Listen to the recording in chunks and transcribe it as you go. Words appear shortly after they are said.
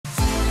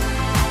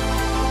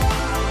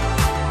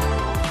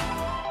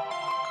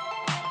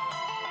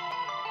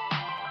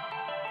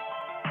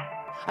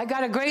I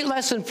got a great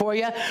lesson for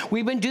you.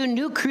 We've been doing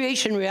new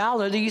creation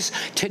realities.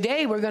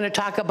 Today we're going to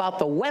talk about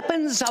the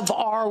weapons of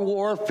our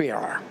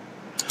warfare.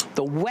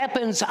 The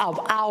weapons of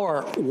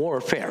our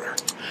warfare.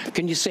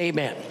 Can you say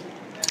amen?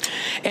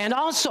 And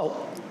also,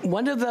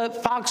 one of the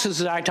foxes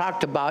that I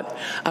talked about,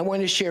 I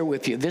want to share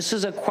with you. This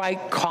is a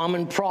quite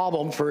common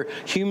problem for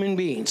human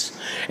beings.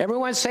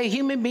 Everyone say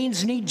human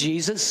beings need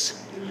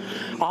Jesus.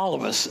 All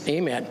of us,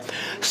 amen.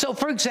 So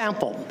for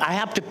example, I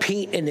have to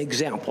paint an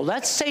example.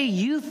 Let's say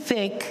you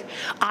think,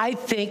 I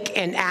think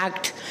and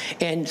act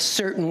in a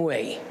certain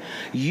way.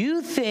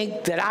 You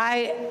think that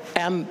I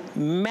am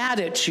mad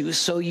at you,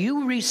 so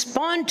you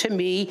respond to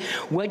me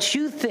what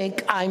you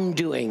think I'm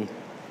doing.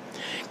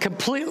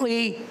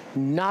 Completely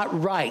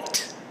not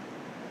right.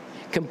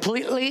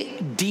 Completely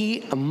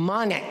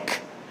demonic.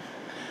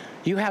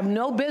 You have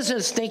no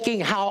business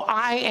thinking how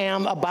I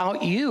am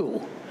about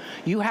you.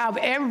 You have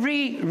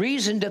every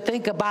reason to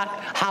think about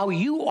how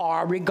you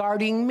are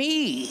regarding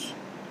me.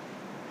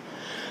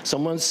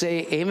 Someone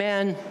say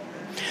amen.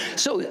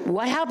 So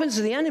what happens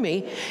to the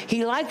enemy,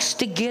 he likes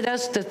to get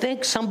us to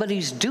think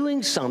somebody's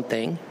doing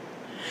something,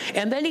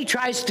 and then he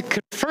tries to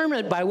confirm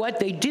it by what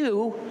they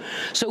do.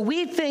 So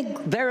we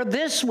think they're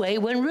this way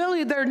when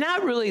really they're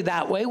not really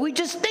that way. We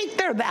just think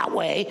they're that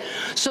way.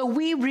 So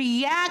we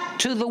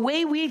react to the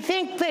way we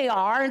think they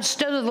are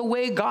instead of the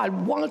way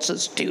God wants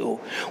us to.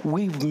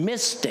 We've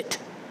missed it.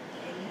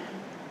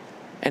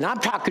 And I'm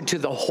talking to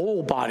the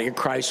whole body of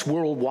Christ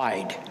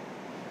worldwide.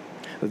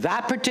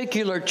 That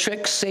particular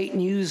trick Satan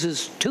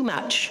uses too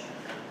much.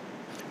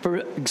 For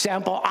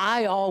example,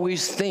 I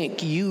always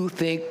think you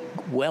think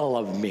well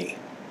of me.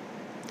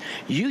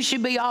 You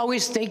should be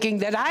always thinking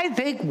that I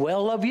think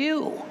well of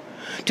you.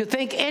 To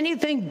think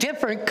anything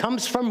different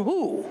comes from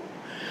who?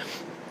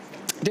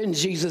 Didn't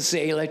Jesus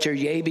say, let your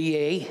yea be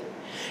yea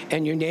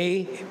and your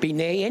nay be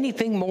nay?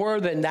 Anything more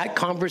than that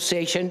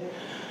conversation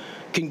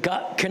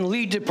can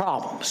lead to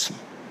problems.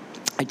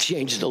 I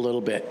changed it a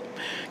little bit.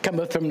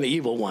 Coming from the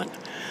evil one.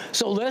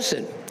 So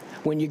listen,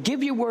 when you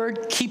give your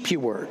word, keep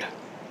your word.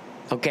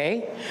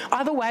 Okay?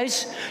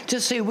 Otherwise,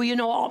 just say, well, you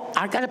know,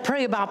 I got to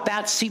pray about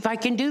that, see if I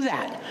can do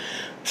that.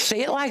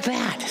 Say it like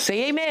that.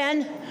 Say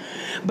amen.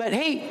 But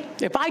hey,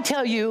 if I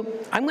tell you,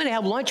 I'm going to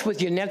have lunch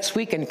with you next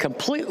week and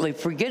completely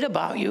forget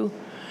about you,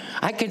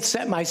 I can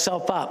set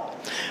myself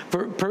up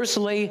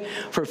personally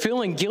for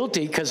feeling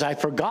guilty because I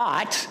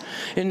forgot.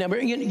 And never,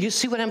 you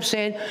see what I'm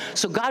saying?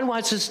 So God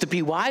wants us to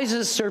be wise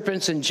as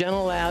serpents and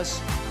gentle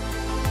as...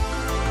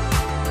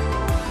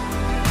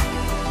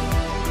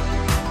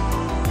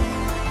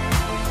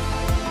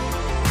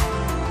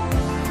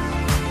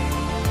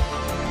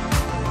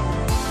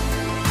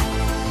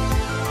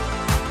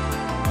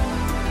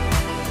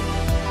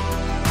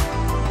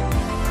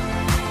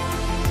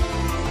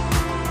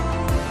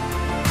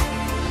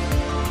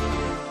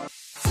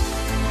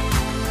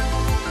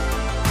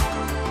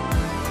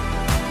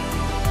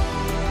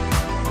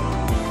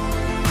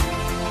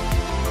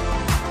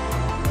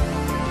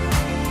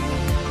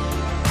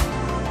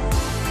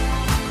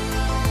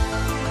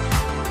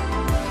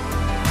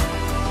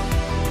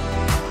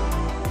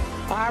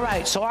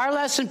 So our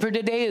lesson for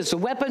today is the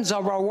weapons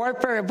of our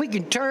warfare. If we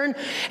can turn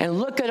and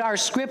look at our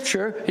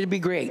scripture, it'd be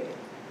great.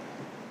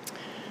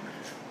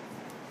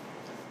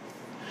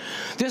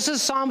 This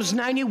is Psalms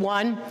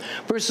 91,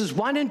 verses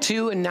 1 and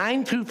 2 and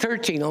 9 through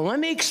 13. Now let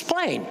me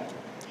explain.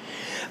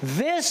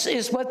 This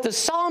is what the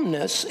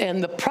psalmist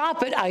and the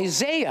prophet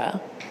Isaiah,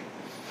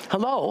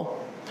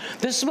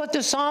 this is what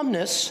the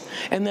psalmist,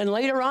 and then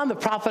later on the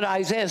prophet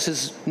Isaiah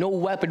says, no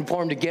weapon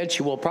formed against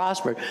you will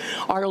prosper,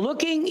 are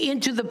looking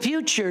into the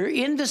future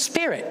in the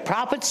spirit.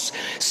 Prophets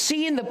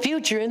see in the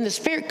future in the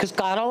spirit because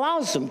God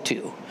allows them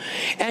to.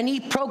 And he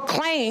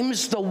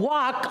proclaims the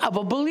walk of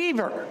a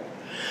believer.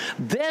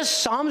 This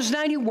Psalms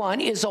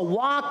 91 is a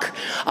walk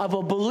of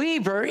a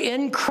believer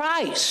in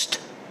Christ.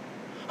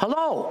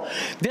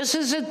 This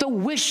isn't the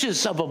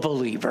wishes of a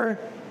believer.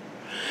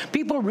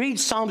 People read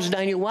Psalms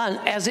 91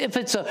 as if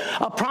it's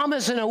a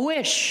promise and a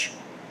wish.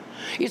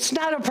 It's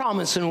not a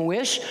promise and a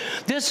wish.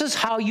 This is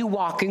how you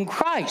walk in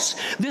Christ.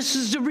 This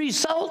is the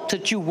result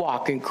that you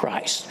walk in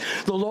Christ.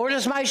 The Lord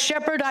is my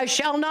shepherd, I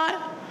shall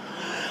not.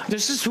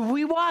 This is who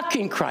we walk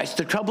in Christ.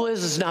 The trouble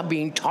is, it's not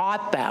being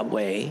taught that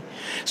way.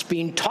 It's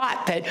being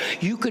taught that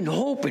you can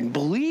hope and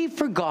believe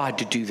for God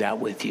to do that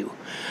with you.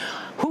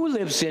 Who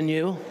lives in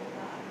you?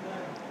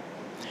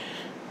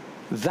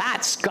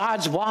 That's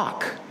God's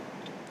walk.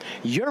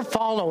 You're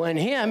following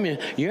him.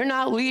 You're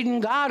not leading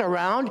God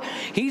around.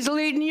 He's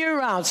leading you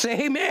around. Say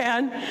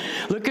amen.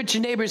 Look at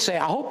your neighbor and say,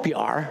 I hope you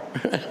are.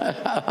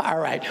 All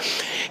right.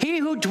 He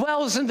who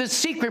dwells in the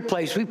secret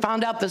place. We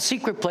found out the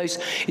secret place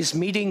is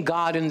meeting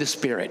God in the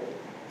Spirit.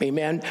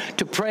 Amen.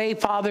 To pray,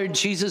 Father, in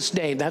Jesus'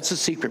 name. That's the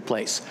secret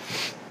place.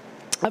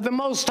 Of the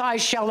Most High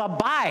shall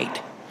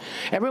abide.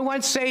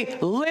 Everyone say,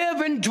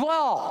 live and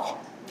dwell.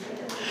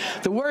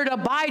 The word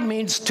abide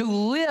means to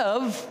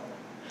live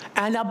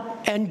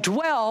and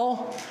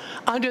dwell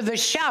under the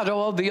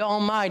shadow of the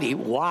Almighty.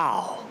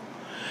 Wow.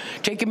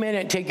 Take a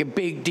minute, take a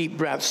big, deep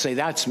breath. Say,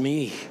 that's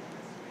me.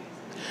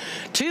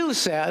 2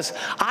 says,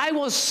 I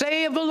will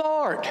say of the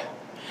Lord,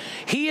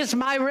 he is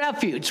my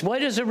refuge.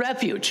 What is a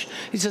refuge?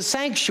 It's a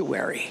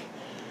sanctuary.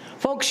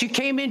 Folks, you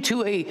came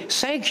into a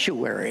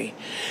sanctuary.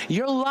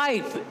 Your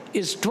life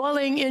is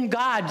dwelling in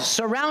God,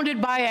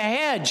 surrounded by a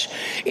hedge,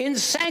 in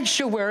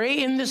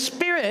sanctuary, in the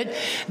Spirit.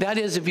 That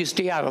is, if you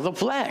stay out of the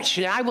flesh.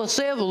 And I will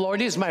say of the Lord,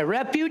 he is my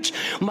refuge,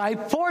 my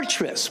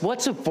fortress.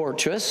 What's a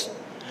fortress?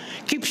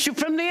 Keeps you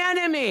from the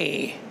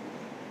enemy.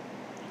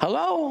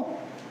 Hello?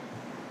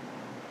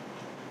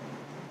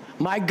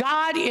 My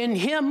God, in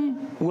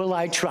him will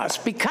I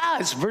trust.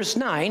 Because, verse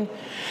 9,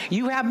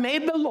 you have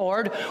made the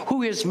Lord,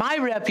 who is my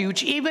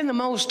refuge, even the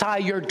Most High,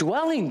 your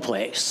dwelling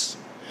place.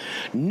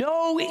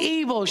 No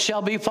evil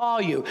shall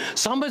befall you.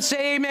 Someone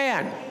say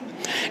amen.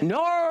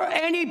 Nor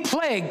any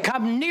plague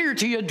come near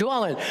to your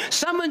dwelling.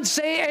 Someone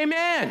say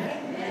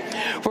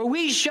amen. For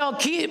we shall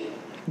give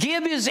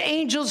his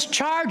angels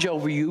charge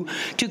over you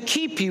to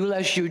keep you,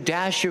 lest you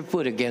dash your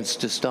foot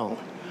against a stone.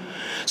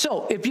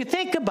 So if you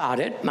think about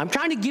it, I'm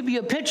trying to give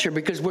you a picture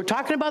because we're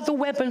talking about the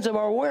weapons of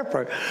our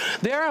warfare.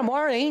 There are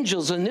more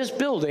angels in this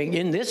building,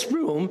 in this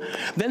room,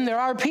 than there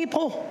are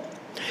people.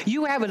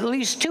 You have at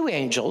least 2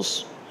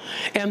 angels,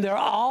 and they're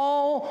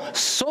all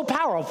so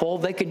powerful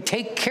they can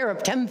take care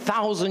of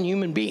 10,000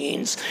 human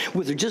beings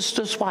with just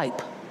a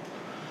swipe.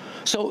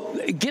 So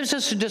it gives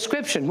us a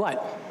description.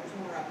 What?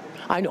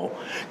 I know.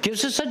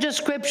 Gives us a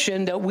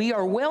description that we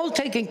are well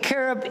taken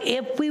care of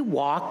if we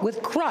walk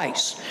with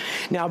Christ.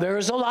 Now,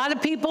 there's a lot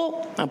of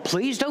people, and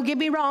please don't get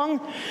me wrong,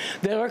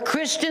 there are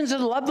Christians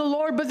that love the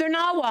Lord, but they're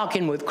not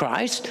walking with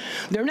Christ.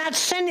 They're not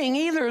sinning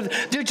either.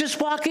 They're just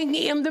walking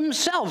in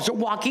themselves. They're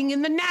walking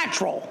in the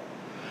natural.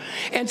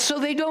 And so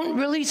they don't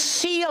really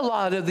see a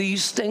lot of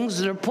these things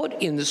that are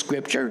put in the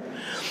Scripture.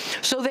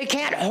 So they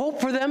can't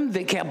hope for them.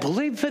 They can't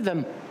believe for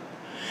them.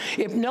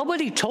 If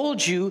nobody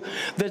told you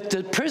that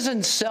the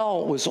prison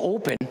cell was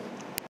open,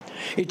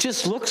 it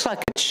just looks like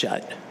it's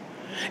shut.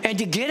 And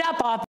to get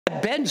up off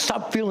that bed and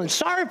stop feeling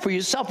sorry for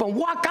yourself and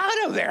walk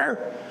out of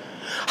there,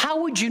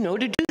 how would you know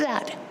to do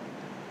that?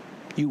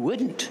 You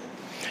wouldn't.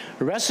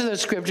 The rest of the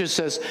scripture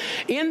says,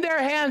 in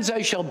their hands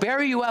I shall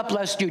bear you up,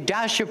 lest you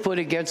dash your foot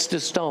against a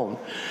stone.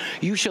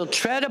 You shall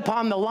tread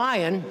upon the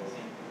lion.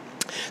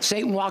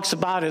 Satan walks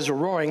about as a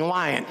roaring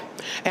lion.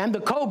 And the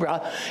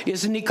cobra,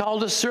 isn't he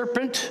called a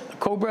serpent? A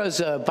cobra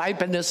is a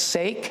viperous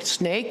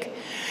snake.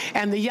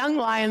 And the young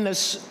lion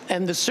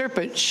and the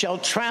serpent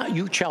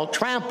you shall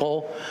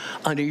trample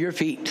under your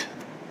feet.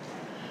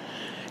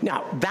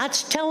 Now,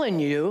 that's telling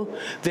you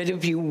that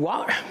if you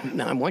walk,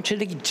 now I want you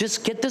to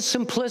just get the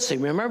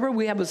simplicity. Remember,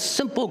 we have a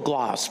simple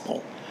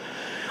gospel.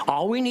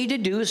 All we need to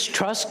do is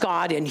trust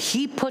God, and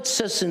he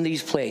puts us in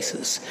these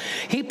places.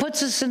 He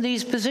puts us in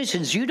these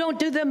positions. You don't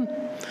do them.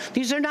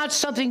 These are not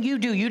something you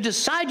do. You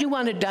decide you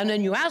want it done,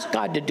 and you ask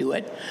God to do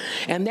it,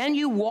 and then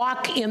you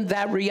walk in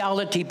that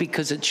reality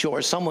because it's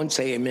yours. Someone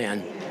say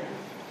amen.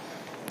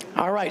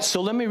 All right,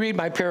 so let me read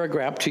my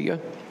paragraph to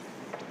you.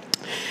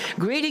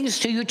 Greetings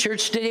to you,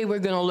 church. Today we're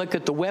going to look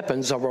at the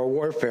weapons of our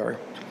warfare.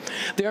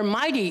 They're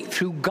mighty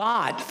through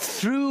God.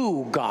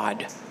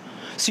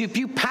 See, if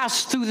you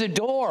pass through the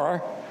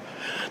door,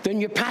 then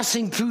you're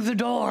passing through the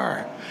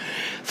door.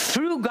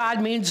 Through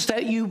God means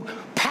that you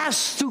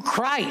pass through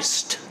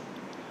Christ.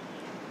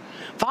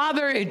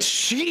 Father, in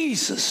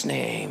Jesus'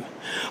 name.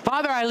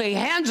 Father, I lay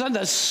hands on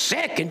the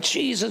sick in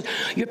Jesus.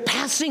 You're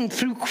passing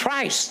through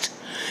Christ.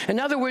 In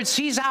other words,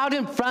 he's out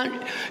in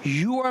front.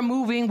 You are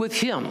moving with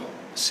him.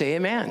 Say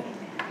amen.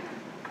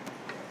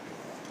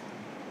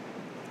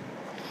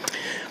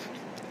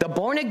 The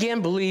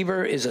born-again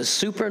believer is a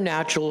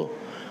supernatural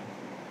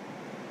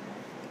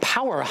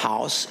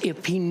powerhouse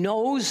if he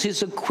knows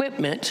his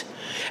equipment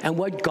and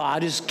what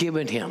God has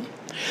given him.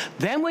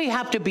 Then we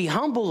have to be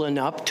humble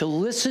enough to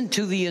listen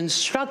to the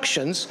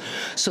instructions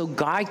so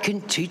God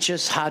can teach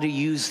us how to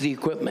use the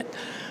equipment.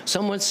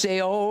 Someone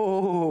say,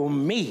 oh,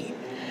 me.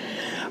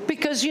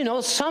 Because, you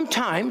know,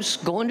 sometimes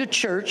going to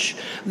church,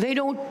 they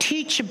don't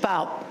teach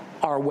about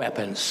our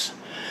weapons.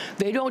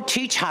 They don't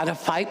teach how to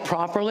fight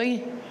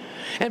properly.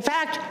 In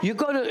fact, you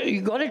go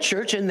to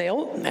church and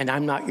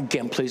I'm not,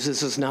 again, please,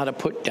 this is not a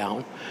put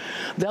down.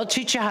 They'll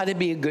teach you how to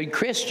be a good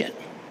Christian.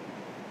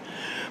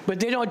 But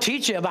they don't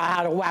teach you about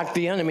how to whack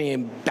the enemy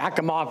and back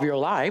him off your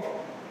life.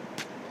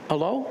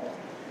 Hello?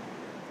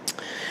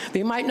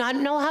 They might not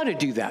know how to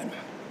do that.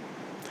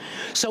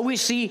 So we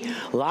see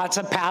lots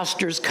of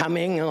pastors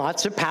coming and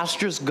lots of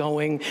pastors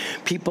going,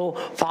 people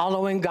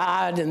following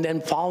God and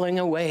then falling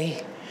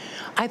away.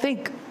 I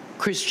think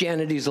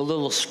Christianity is a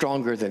little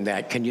stronger than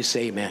that. Can you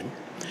say amen?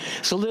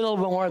 It's a little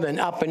more than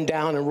up and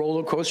down and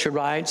roller coaster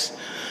rides.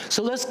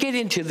 So let's get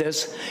into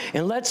this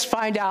and let's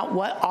find out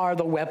what are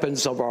the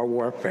weapons of our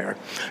warfare.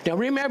 Now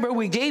remember,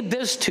 we gave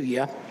this to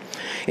you.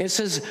 It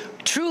says,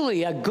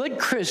 truly a good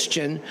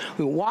Christian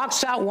who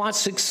walks out wants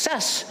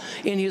success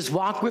in his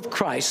walk with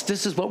Christ.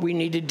 This is what we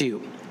need to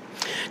do.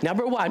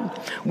 Number one,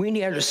 we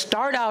need to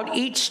start out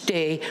each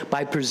day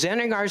by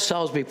presenting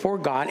ourselves before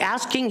God,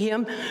 asking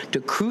Him to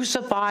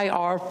crucify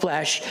our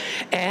flesh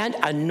and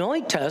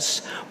anoint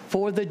us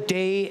for the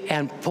day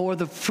and for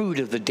the fruit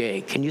of the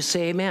day. Can you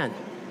say amen?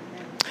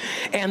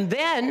 And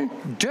then,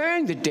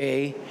 during the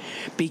day,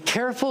 be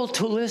careful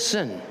to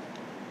listen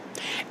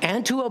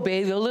and to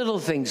obey the little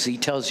things He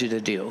tells you to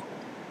do.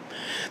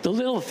 The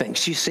little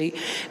things. You see,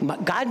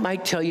 God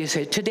might tell you,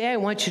 say, today I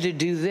want you to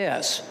do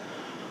this.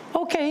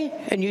 Okay,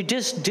 and you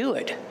just do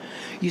it.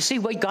 You see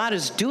what God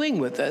is doing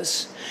with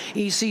us.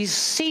 He's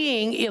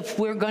seeing if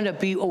we're going to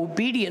be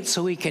obedient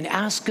so He can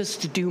ask us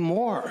to do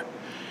more.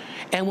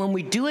 And when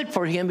we do it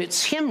for Him,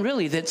 it's Him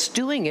really that's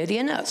doing it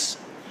in us.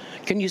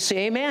 Can you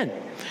say amen?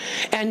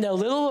 And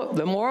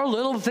the more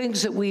little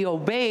things that we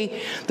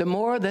obey, the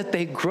more that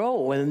they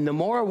grow, and the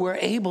more we're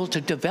able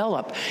to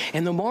develop,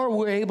 and the more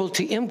we're able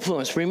to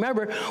influence.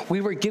 Remember,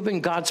 we were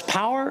given God's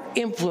power,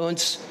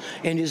 influence,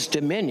 and His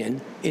dominion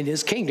in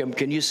His kingdom.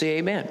 Can you say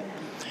amen?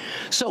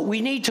 So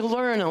we need to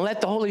learn and let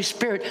the Holy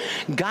Spirit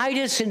guide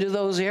us into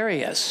those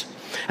areas.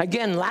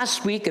 Again,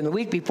 last week and the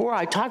week before,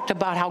 I talked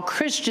about how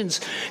Christians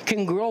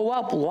can grow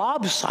up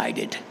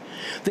lopsided.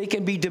 They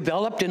can be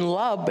developed in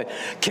love, but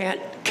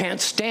can't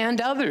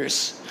stand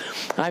others.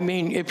 I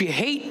mean, if you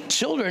hate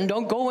children,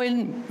 don't go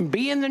and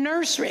be in the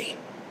nursery.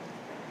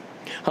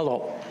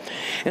 Hello.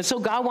 And so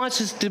God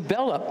wants us to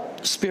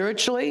develop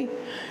spiritually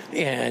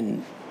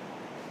and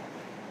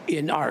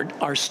in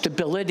our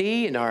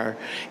stability, in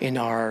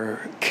our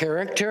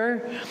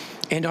character,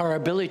 and our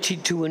ability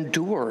to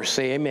endure.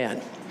 Say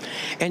amen.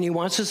 And He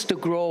wants us to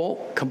grow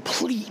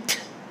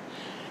complete.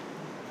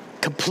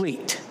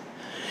 Complete.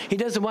 He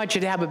doesn't want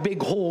you to have a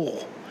big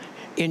hole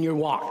in your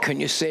walk.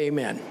 Can you say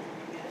amen?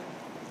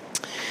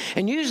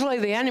 And usually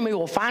the enemy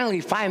will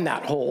finally find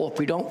that hole if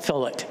we don't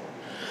fill it.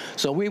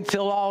 So we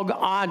fill all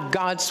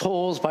God's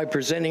holes by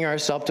presenting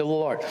ourselves to the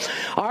Lord.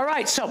 All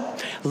right, so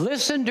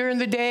listen during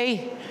the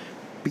day.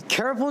 Be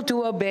careful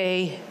to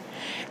obey.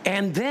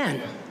 And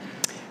then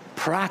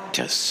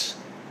practice.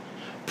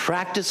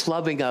 Practice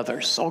loving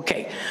others.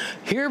 Okay,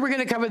 here we're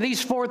going to cover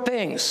these 4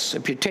 things.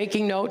 If you're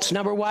taking notes,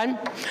 number 1,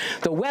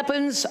 the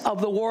weapons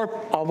of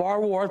our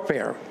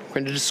warfare. We're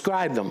going to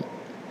describe them.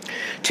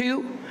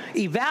 2,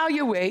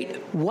 evaluate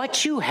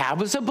what you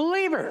have as a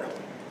believer.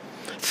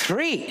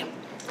 3,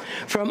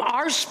 from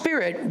our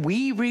spirit,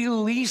 we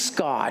release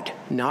God,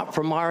 not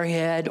from our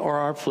head or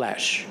our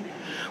flesh.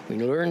 We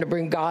learn to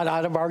bring God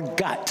out of our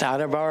gut,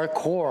 out of our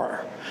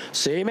core.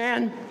 Say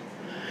amen.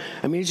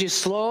 It means you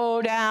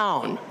slow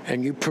down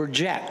and you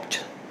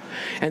project.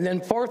 And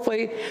then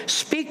 4thly,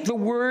 speak the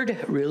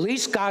word,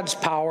 release God's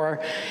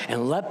power,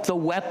 and let the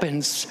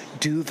weapons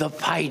do the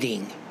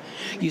fighting.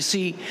 You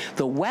see,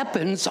 the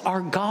weapons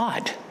are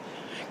God.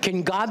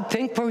 Can God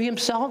think for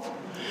Himself?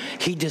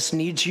 He just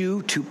needs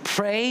you to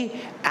pray,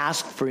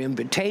 ask for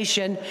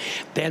invitation,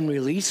 then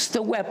release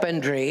the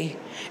weaponry,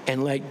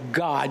 and let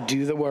God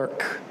do the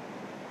work.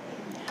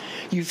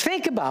 You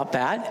think about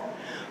that.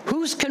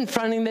 Who's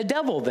confronting the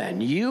devil then?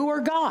 You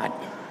or God?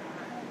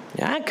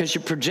 Yeah, because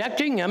you're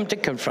projecting Him to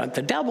confront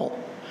the devil.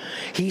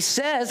 He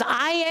says,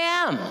 I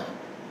am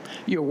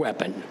your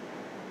weapon.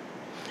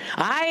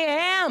 I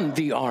am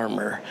the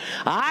armor.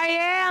 I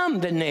am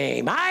the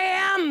name. I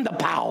am the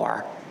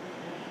power.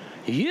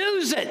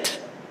 Use it.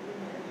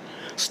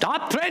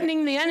 Stop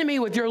threatening the enemy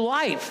with your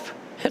life.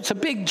 It's a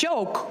big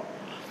joke.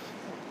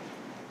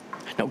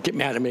 Don't get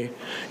mad at me.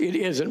 It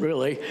isn't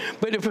really.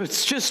 But if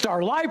it's just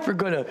our life, we're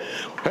going to,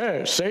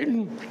 hey,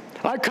 Satan,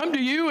 I come to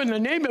you in the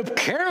name of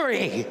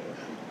Kerry.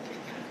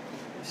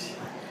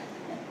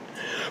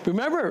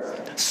 Remember,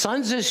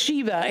 sons of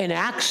Sceva in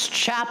Acts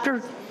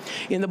chapter,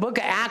 in the book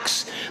of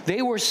Acts,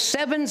 they were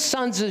 7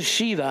 sons of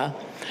Sceva.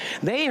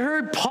 They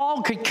heard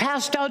Paul could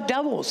cast out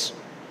devils.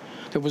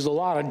 There was a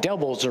lot of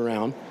devils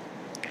around.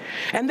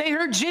 And they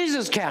heard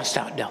Jesus cast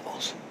out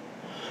devils.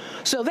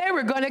 So they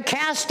were going to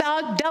cast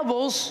out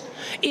devils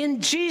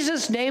in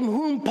Jesus' name,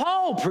 whom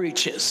Paul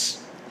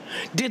preaches.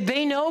 Did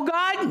they know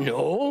God?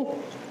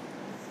 No.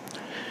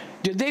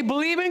 Did they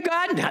believe in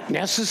God? Not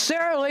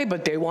necessarily,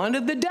 but they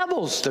wanted the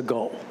devils to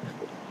go.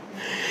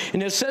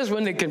 And it says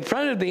when they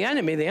confronted the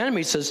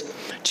enemy says,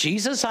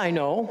 Jesus I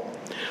know,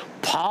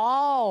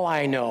 Paul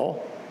I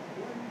know,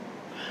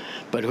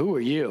 but who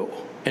are you?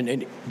 And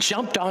then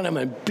jumped on him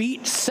and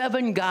beat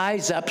 7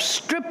 guys up,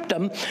 stripped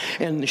them,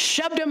 and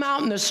shoved them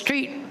out in the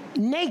street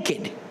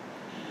naked.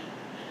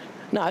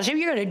 Now, if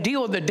you're going to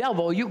deal with the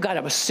devil, you've got to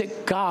have a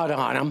sick God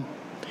on him.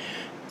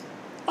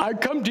 I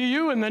come to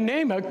you in the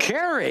name of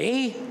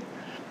Kerry.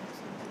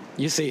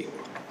 You see.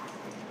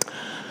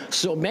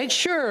 So make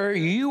sure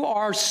you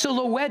are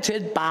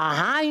silhouetted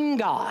behind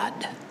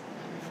God.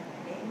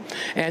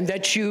 And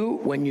that you,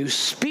 when you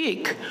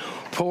speak,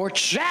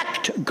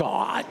 project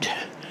God.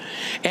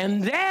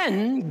 And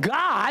then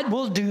God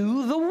will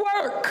do the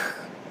work.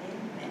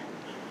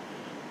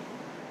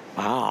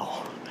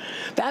 Wow.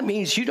 That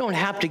means you don't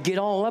have to get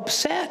all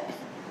upset.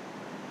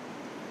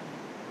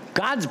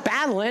 God's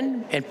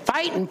battling and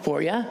fighting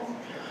for you.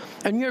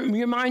 And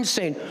your mind's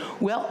saying,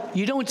 well,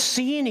 you don't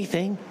see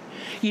anything.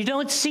 You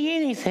don't see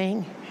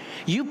anything.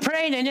 You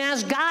prayed and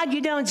asked God,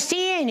 you don't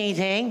see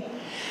anything.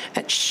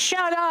 And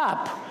shut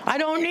up. I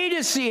don't need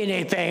to see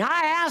anything.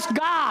 I asked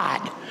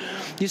God.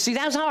 You see,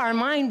 that's how our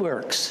mind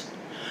works.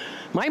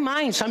 My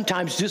mind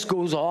sometimes just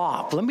goes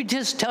off. Let me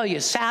just tell you,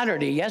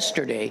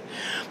 yesterday,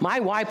 my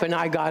wife and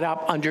I got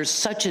up under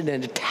such an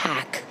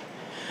attack.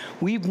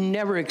 We've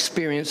never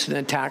experienced an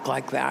attack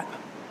like that.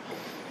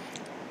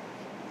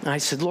 I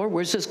said, Lord,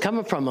 where's this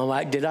coming from?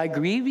 Did I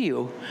grieve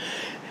you?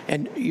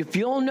 And if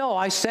you'll know,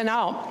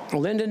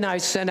 Linda and I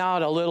sent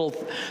out a little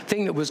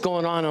thing that was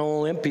going on in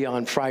Olympia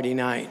on Friday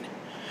night.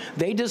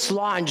 They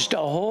dislodged a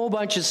whole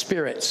bunch of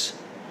spirits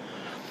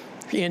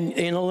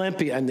in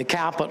Olympia, in the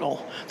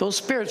capital. Those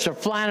spirits are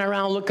flying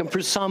around looking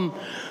for some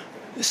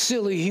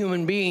silly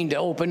human being to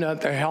open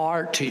up their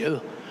heart to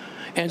you.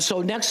 And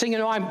so next thing you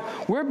know,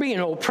 we're being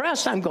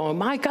oppressed. I'm going,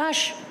 my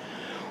gosh,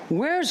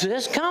 where's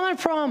this coming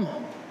from?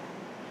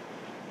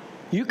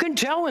 You can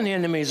tell when the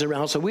enemy's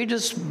around. So we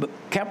just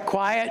kept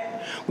quiet.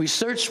 We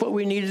searched what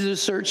we needed to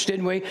search,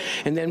 didn't we?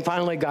 And then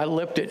finally God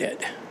lifted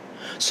it.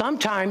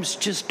 Sometimes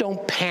just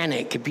don't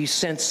panic if you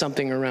sense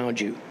something around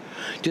you.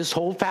 Just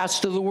hold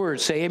fast to the word.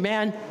 Say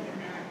amen.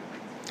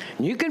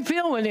 And you can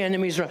feel when the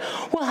enemy's around.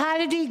 Well, how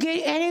did he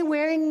get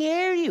anywhere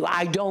near you?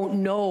 I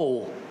don't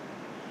know.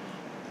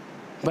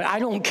 But I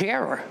don't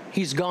care.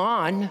 He's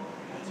gone.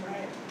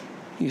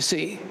 You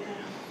see.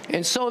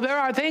 And so there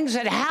are things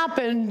that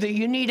happen that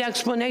you need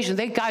explanation.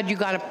 Thank God you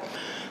got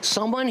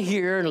someone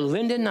here,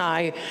 Linda and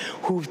I,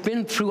 who've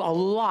been through a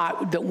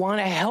lot that want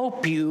to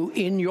help you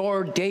in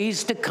your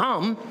days to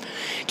come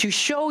to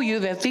show you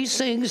that these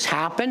things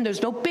happen.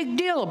 There's no big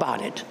deal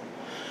about it.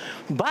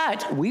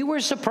 But we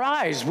were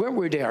surprised, weren't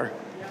we, there?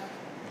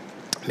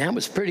 That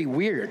was pretty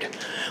weird.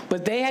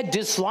 But they had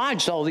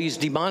dislodged all these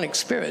demonic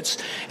spirits,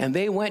 and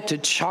they went to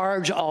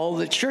charge all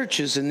the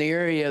churches in the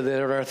area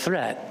that are a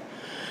threat.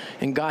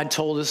 And God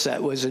told us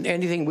that wasn't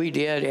anything we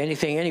did,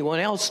 anything anyone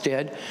else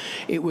did.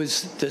 It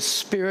was the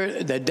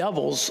spirit, the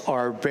devils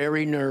are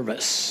very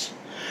nervous.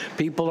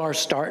 People are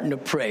starting to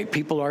pray.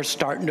 People are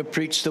starting to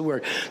preach the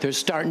word. They're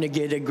starting to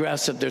get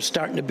aggressive. They're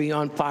starting to be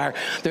on fire.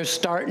 They're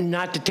starting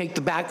not to take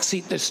the back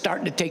seat. They're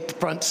starting to take the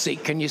front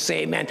seat. Can you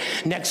say amen?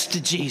 Next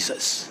to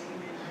Jesus.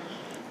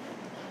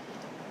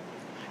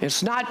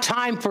 It's not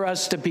time for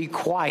us to be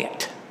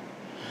quiet.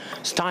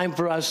 It's time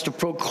for us to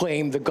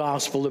proclaim the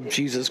gospel of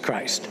Jesus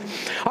Christ.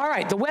 All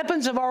right, the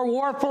weapons of our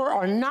warfare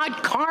are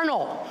not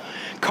carnal.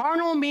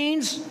 Carnal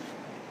means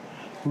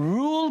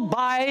ruled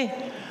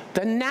by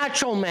the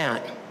natural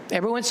man.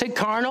 Everyone say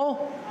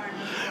carnal?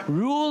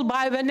 Ruled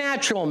by the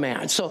natural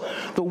man. So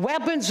the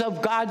weapons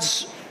of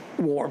God's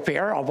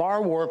warfare, of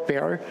our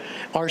warfare,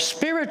 are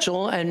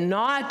spiritual and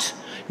not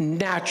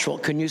natural.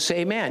 Can you say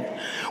amen?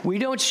 We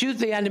don't shoot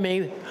the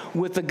enemy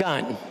with a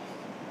gun.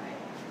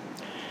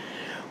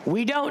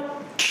 We don't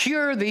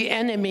cure the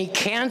enemy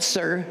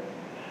cancer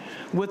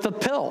with a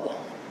pill.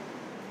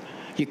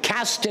 You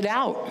cast it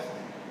out.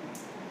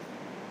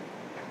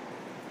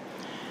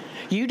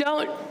 You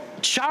don't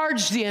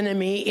charge the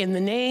enemy in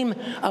the name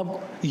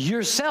of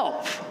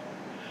yourself.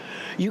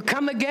 You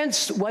come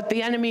against what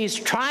the enemy is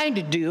trying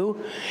to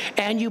do,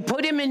 and you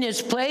put him in his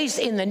place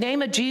in the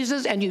name of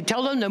Jesus, and you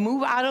tell him to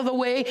move out of the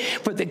way,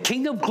 for the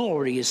King of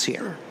Glory is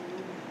here.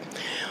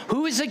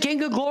 Who is the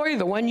King of Glory?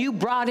 The one you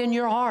brought in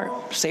your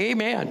heart. Say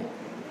amen.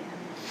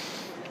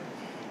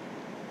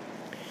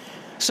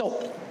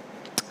 So,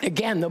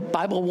 again, the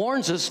Bible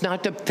warns us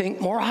not to think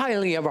more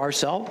highly of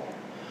ourselves,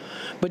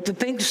 but to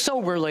think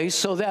soberly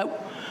so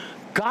that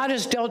God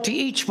has dealt to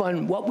each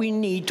one what we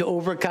need to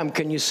overcome.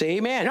 Can you say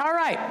amen? All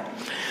right.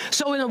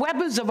 So the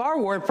weapons of our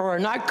warfare are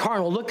not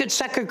carnal. Look at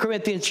 2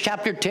 Corinthians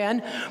chapter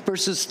 10,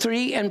 verses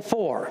 3 and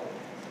 4.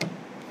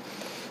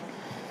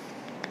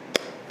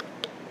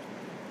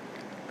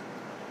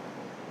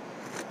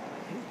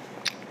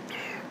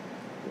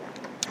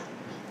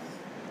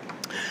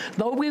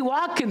 Though we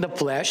walk in the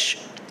flesh,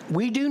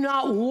 we do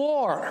not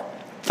war,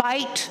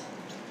 fight,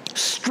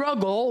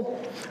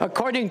 struggle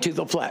according to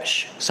the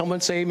flesh. Someone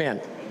say amen.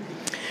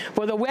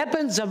 For the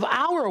weapons of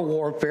our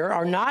warfare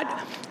are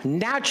not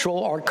natural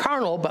or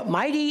carnal, but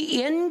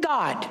mighty in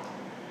God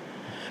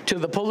to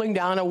the pulling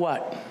down of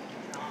what?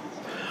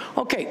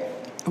 Okay,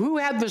 who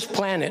had this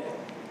planet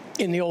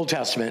in the Old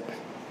Testament?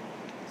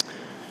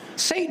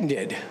 Satan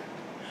did.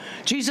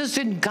 Jesus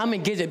didn't come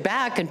and get it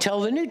back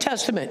until the New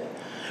Testament.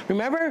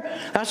 Remember?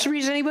 That's the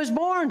reason he was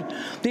born.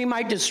 That he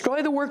might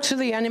destroy the works of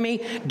the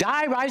enemy,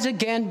 die, rise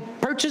again,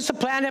 purchase the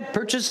planet,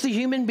 purchase the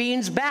human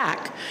beings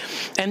back.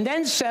 And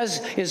then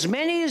says, as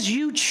many as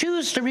you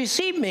choose to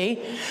receive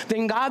me,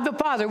 then God the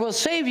Father will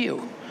save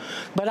you.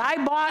 But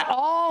I bought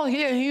all the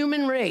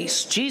human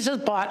race. Jesus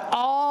bought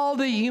all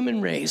the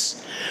human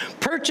race,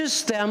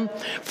 purchased them,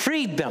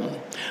 freed them.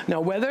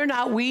 Now, whether or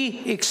not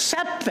we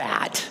accept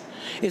that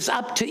is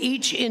up to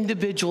each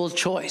individual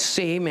choice.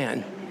 Say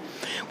amen.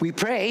 We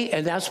pray,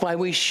 and that's why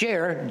we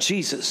share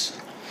Jesus.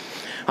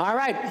 All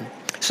right.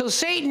 So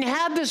Satan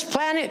had this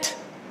planet.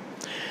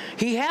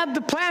 He had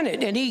the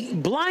planet, and he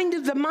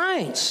blinded the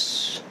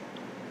minds.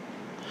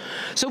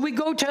 So we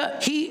go to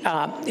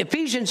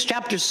Ephesians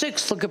chapter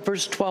 6, look at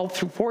verse 12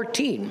 through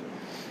 14.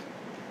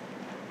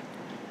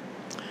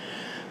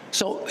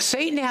 So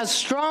Satan has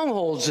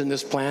strongholds in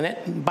this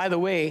planet. By the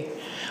way,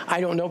 I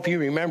don't know if you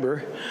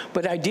remember,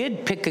 but I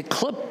did pick a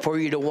clip for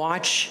you to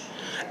watch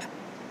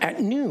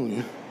at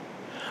noon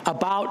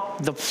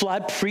about the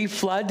flood,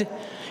 pre-flood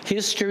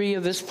history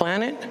of this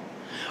planet.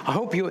 I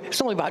hope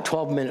it's only about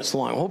 12 minutes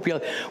long. I hope you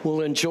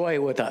will enjoy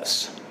it with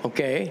us,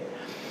 okay?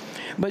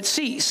 But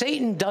see,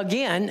 Satan dug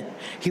in.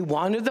 He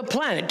wanted the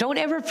planet. Don't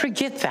ever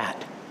forget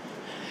that.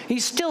 He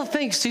still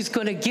thinks he's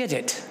going to get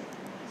it.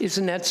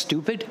 Isn't that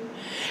stupid?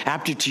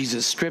 After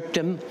Jesus stripped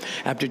him,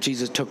 after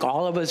Jesus took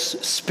all of his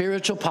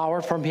spiritual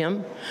power from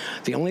him,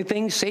 the only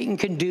thing Satan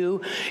can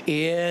do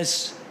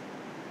is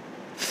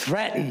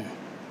threaten,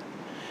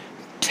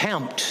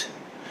 tempt,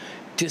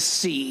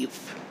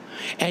 deceive.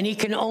 And he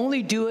can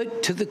only do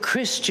it to the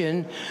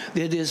Christian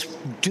that is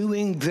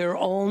doing their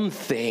own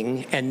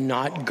thing and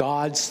not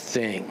God's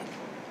thing.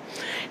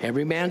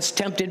 Every man's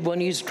tempted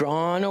when he's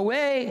drawn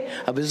away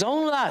of his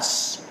own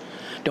lusts.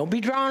 Don't be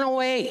drawn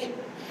away.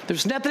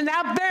 There's nothing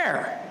out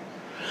there.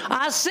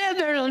 I said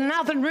there's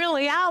nothing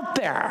really out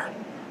there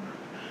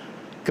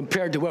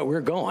compared to what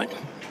we're going.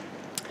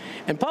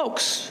 And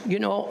folks, you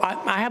know,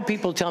 I have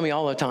people tell me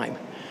all the time,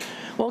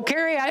 well,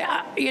 Kerry,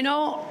 I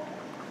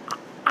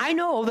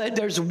know that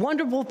there's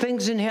wonderful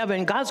things in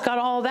heaven. God's got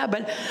all that,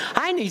 but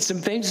I need some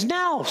things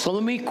now. So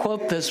let me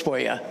quote this for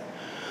you.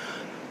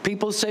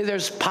 People say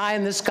there's pie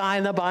in the sky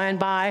in the by and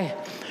by,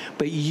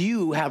 but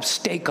you have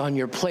steak on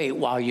your plate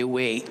while you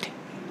wait.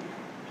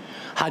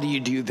 How do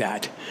you do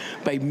that?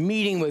 By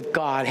meeting with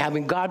God,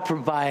 having God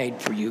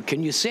provide for you.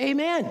 Can you say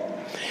amen?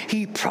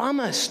 He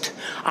promised,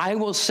 I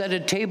will set a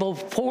table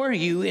for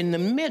you in the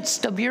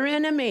midst of your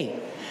enemy.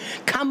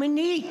 Come and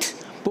eat.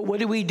 But what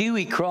do?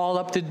 We crawl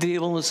up to the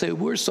table and say,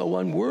 we're so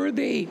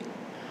unworthy.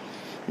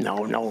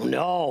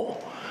 No.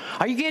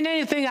 Are you getting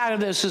anything out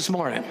of this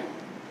morning?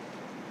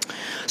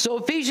 So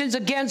Ephesians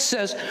again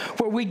says,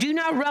 for we do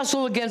not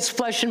wrestle against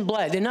flesh and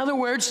blood. In other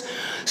words,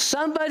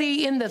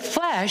 somebody in the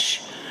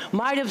flesh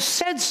might have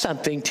said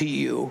something to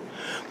you,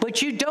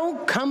 but you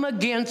don't come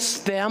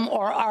against them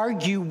or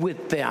argue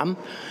with them.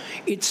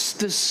 It's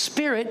the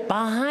spirit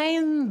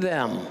behind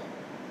them.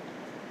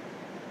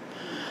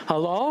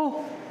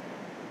 Hello?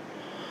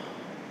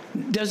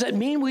 Does it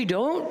mean we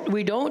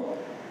don't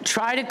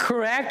try to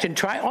correct and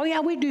try? Oh yeah,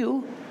 we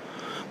do.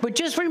 But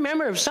just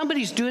remember, if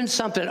somebody's doing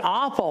something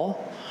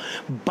awful,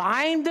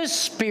 bind the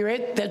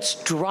spirit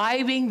that's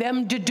driving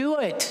them to do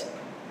it.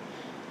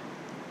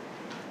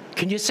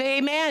 Can you say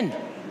amen?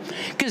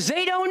 Because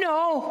they don't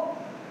know.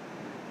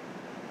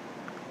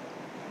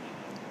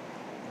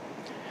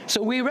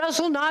 So we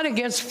wrestle not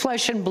against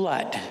flesh and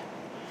blood,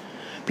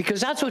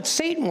 because that's what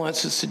Satan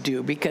wants us to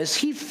do, because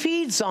he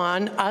feeds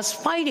on us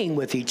fighting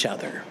with each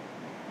other.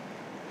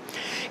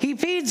 He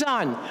feeds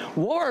on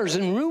wars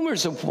and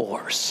rumors of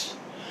wars.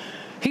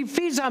 He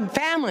feeds on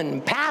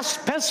famine,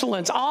 past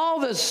pestilence, all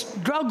the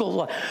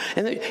struggle,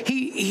 and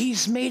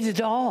he's made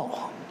it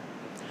all.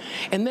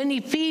 And then he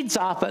feeds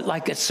off it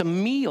like it's a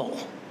meal.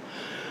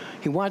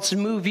 He wants to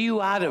move you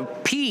out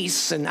of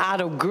peace and out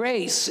of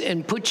grace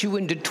and put you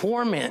into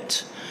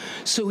torment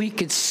so he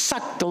could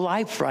suck the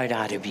life right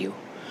out of you.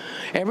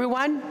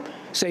 Everyone,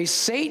 say,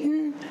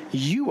 Satan,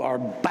 you are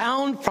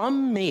bound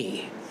from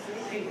me.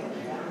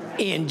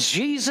 In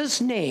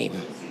Jesus'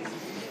 name.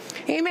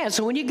 Amen.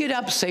 So when you get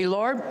up, say,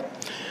 Lord,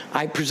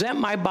 I present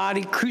my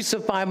body,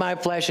 crucify my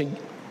flesh,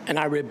 and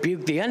I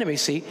rebuke the enemy.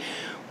 See,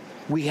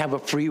 we have a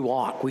free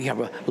walk. We have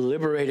a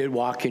liberated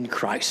walk in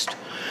Christ.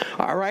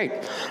 All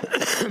right.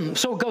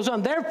 So it goes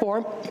on.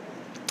 Therefore,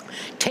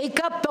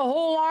 take up the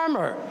whole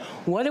armor.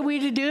 What are we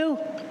to do?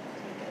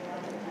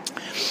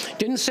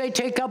 Didn't say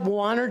take up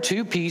one or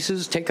two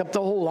pieces. Take up the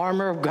whole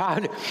armor of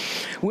God,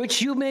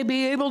 which you may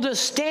be able to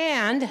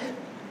stand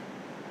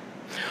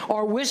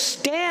or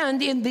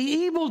withstand in the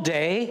evil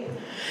day,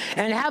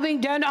 and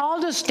having done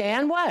all to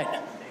stand,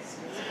 what?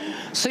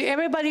 See,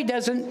 everybody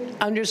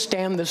doesn't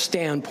understand the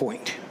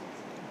standpoint.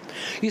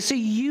 You see,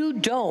 you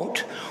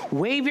don't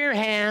wave your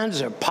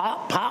hands or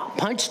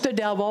punch the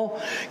devil.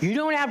 You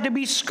don't have to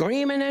be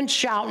screaming and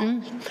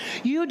shouting.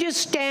 You just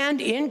stand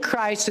in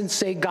Christ and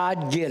say,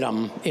 God, get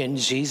him in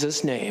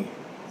Jesus' name.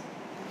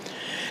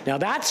 Now,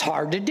 that's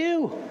hard to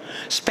do,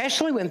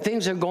 especially when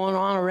things are going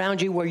on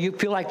around you where you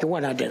feel like you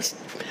want to just,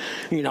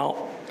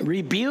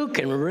 rebuke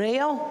and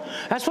rail.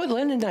 That's what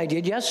Lynn and I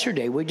did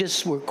yesterday. We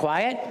just were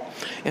quiet,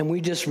 and we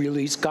just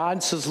released.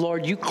 God says,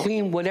 Lord, you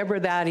clean whatever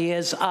that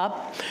is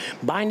up,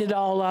 bind it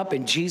all up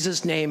in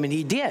Jesus' name, and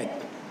he did.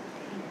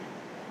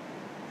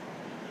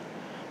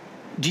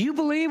 Do you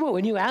believe it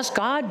when you ask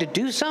God to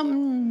do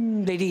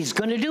something that he's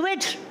going to do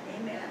it?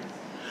 Amen.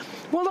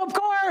 Well, of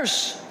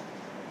course.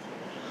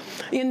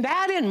 In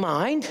that in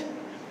mind,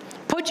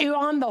 put you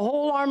on the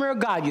whole armor of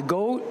God. You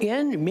go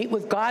in, meet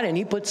with God, and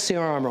he puts the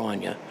armor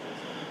on you.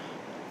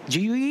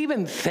 Do you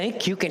even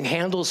think you can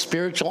handle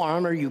spiritual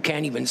armor you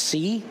can't even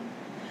see?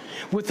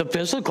 with the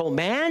physical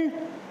man.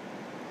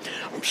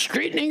 I'm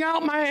straightening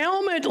out my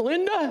helmet,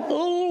 Linda.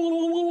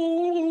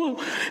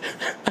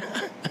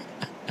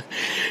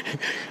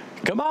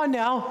 Come on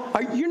now.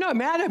 You're not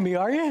mad at me,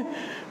 are you?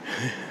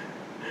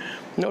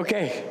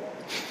 Okay.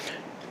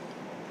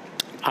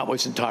 I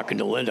wasn't talking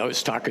to Linda. I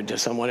was talking to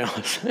someone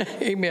else.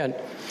 Amen.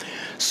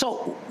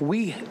 So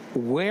we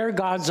wear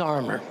God's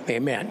armor.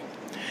 Amen.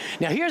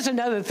 Now, here's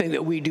another thing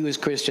that we do as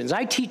Christians.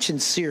 I teach in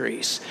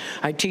series.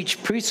 I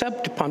teach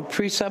precept upon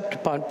precept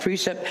upon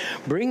precept,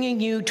 bringing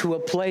you to a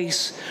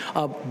place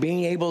of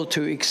being able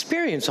to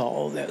experience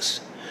all of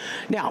this.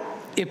 Now,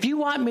 if you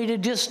want me to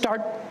just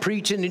start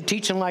preaching and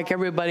teaching like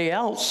everybody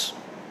else,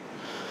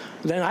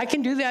 then I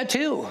can do that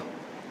too.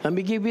 Let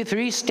me give you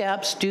 3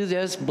 steps. Do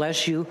this,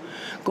 bless you,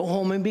 go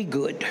home and be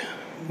good.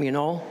 You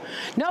know?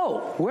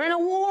 No, we're in a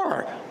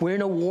war. We're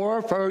in a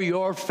war for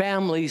your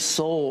family's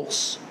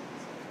souls.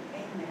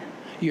 Amen.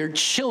 Your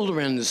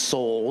children's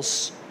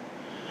souls.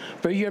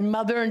 For your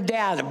mother and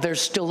dad, if they're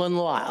still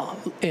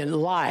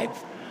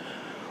alive.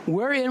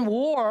 We're in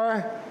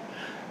war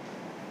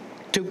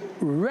to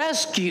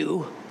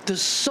rescue the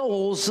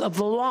souls of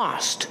the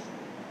lost.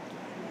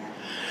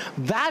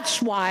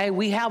 That's why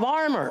we have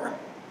armor.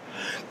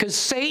 Because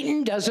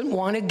Satan doesn't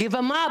want to give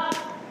them up.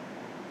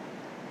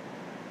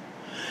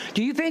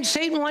 Do you think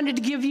Satan wanted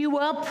to give you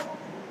up?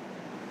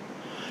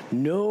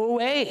 No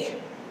way.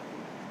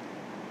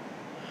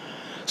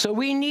 So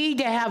we need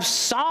to have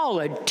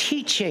solid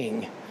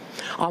teaching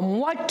on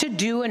what to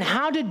do and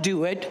how to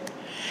do it,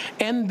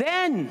 and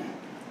then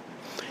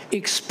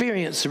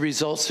experience the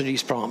results that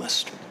he's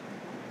promised.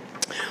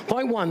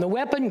 Point 1, the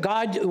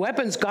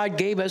weapons God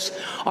gave us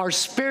are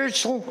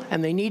spiritual,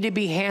 and they need to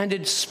be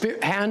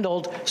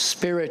handled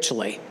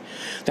spiritually.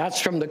 That's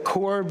from the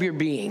core of your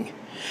being.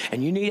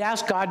 And you need to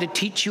ask God to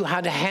teach you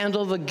how to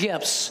handle the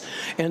gifts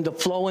and the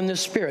flow in the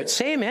Spirit.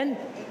 Say amen.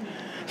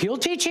 He'll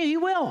teach you. He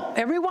will.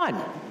 Everyone.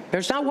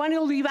 There's not one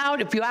he'll leave out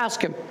if you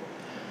ask him.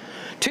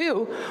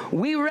 2,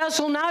 we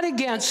wrestle not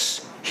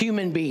against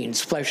human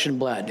beings, flesh and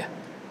blood.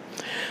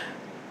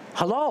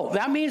 Hello.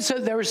 That means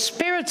that there are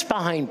spirits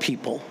behind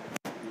people.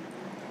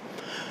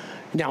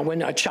 Now,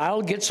 when a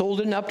child gets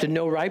old enough to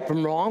know right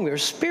from wrong,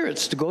 there's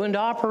spirits to go into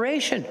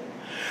operation.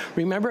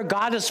 Remember,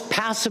 God is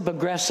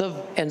passive-aggressive,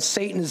 and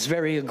Satan is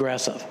very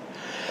aggressive.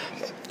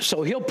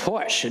 So he'll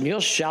push, and he'll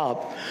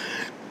shove,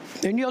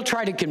 and he'll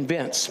try to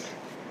convince.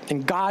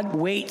 And God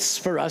waits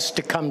for us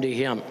to come to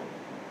him.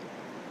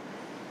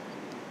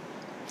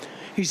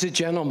 He's a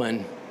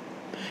gentleman.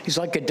 He's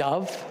like a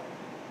dove.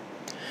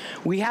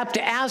 We have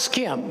to ask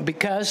him,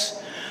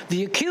 because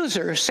the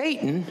accuser,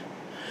 Satan,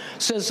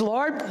 says,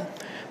 Lord,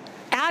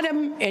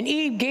 Adam and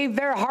Eve gave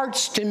their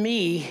hearts to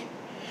me.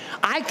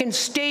 I can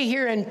stay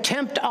here and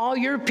tempt all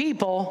your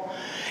people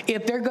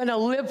if they're going to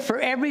live for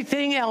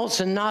everything else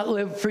and not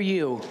live for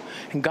you.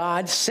 And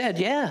God said,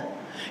 yeah,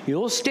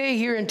 you'll stay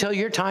here until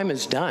your time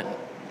is done.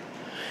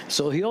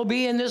 So he'll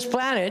be in this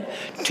planet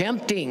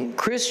tempting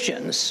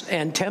Christians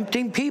and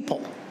tempting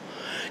people.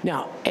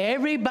 Now,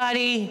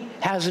 everybody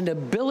has an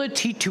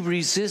ability to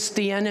resist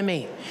the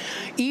enemy.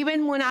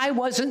 Even when I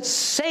wasn't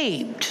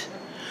saved,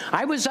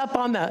 I was up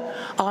on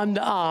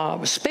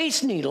the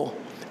Space Needle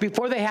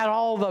before they had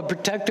all the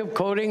protective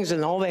coatings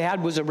and all they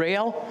had was a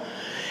rail.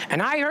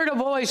 And I heard a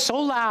voice so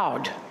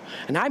loud,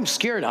 and I'm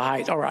scared of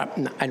heights, or I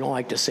don't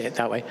like to say it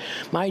that way.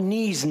 My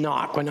knees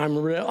knock when I'm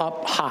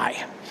up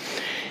high.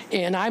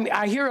 And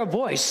I hear a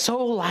voice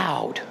so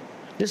loud.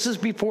 This is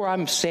before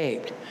I'm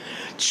saved.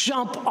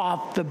 Jump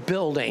off the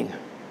building.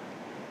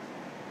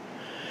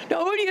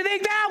 Now, who do you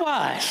think that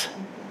was?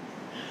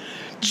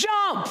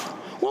 Jump!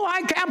 Well,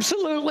 I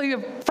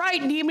absolutely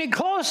frightened, even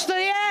close to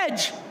the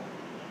edge.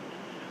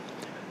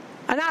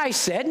 And I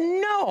said,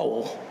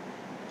 no.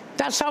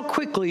 That's how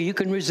quickly you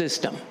can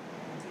resist him.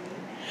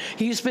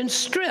 He's been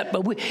stripped,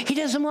 but he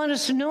doesn't want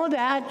us to know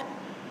that.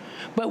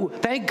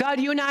 But thank God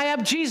you and I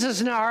have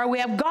Jesus in our heart. We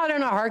have God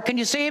in our heart. Can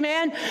you say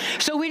amen?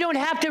 So we don't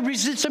have to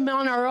resist him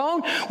on our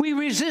own. We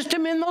resist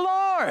him in the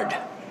Lord.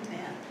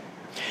 Amen.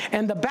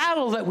 And the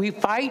battle that we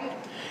fight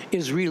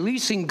is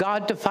releasing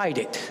God to fight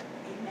it.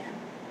 Amen.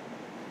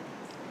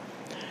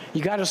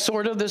 You got a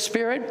sword of the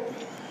Spirit.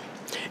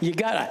 You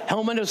got a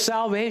helmet of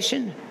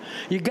salvation.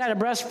 You got a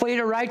breastplate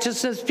of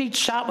righteousness, feet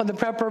shod with the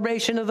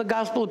preparation of the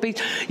gospel of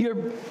peace.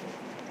 Your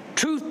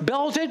truth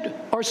belted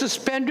or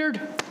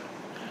suspended.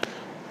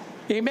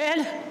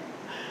 Amen?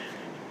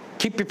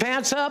 Keep your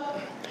pants up.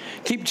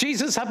 Keep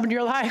Jesus up in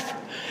your life.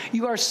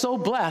 You are so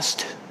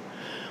blessed,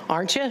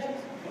 aren't you?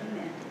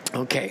 Amen.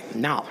 Okay,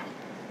 now,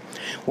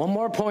 one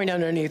more point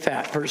underneath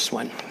that first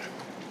one.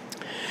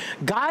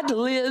 God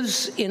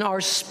lives in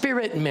our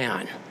spirit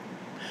man,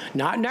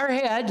 not in our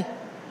head,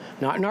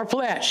 not in our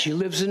flesh. He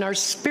lives in our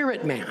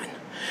spirit man.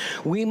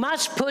 We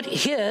must put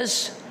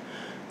his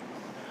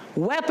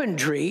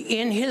weaponry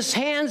in his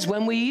hands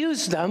when we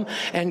use them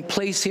and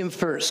place him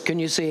first. Can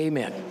you say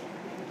amen?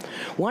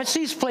 Once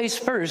he's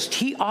placed first,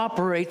 he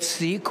operates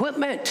the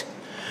equipment.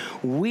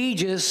 We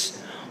just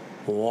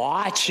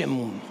Watch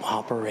him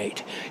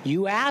operate.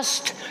 You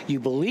asked, you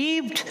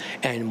believed,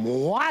 and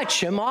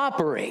watch him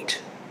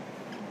operate.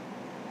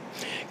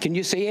 Can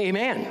you say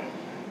amen?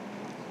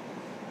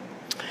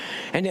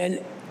 And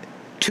then,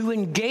 to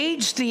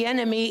engage the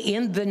enemy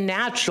in the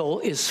natural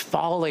is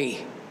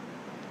folly.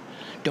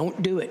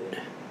 Don't do it.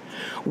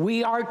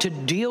 We are to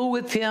deal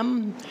with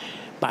him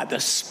by the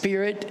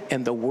Spirit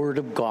and the Word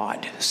of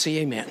God. Say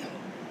amen.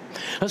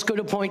 Let's go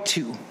to point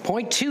 2.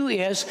 Point 2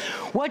 is,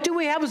 what do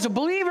we have as a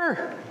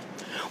believer?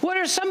 What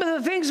are some of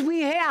the things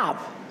we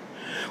have?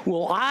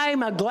 Well, I'm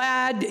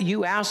glad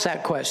you asked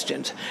that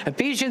question.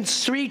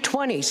 Ephesians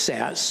 3:20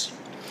 says,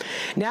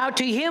 now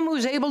to him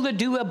who's able to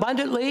do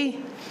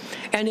abundantly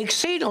and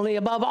exceedingly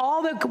above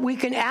all that we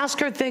can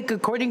ask or think,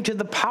 according to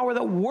the power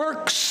that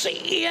works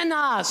in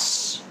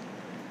us.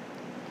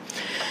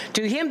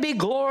 To him be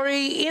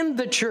glory in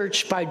the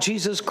church by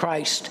Jesus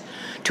Christ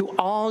to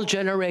all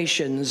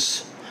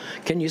generations.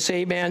 Can you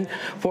say amen?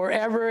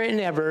 Forever and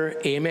ever,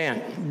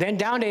 amen. Then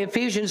down to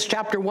Ephesians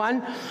chapter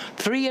 1,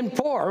 3 and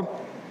 4.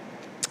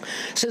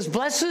 It says,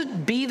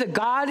 blessed be the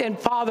God and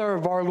Father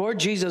of our Lord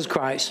Jesus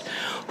Christ,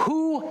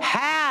 who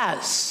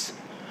has,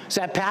 is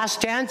that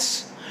past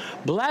tense?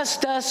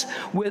 Blessed us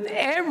with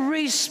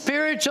every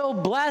spiritual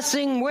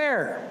blessing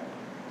where?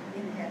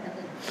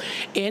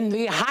 In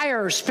the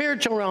higher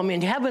spiritual realm,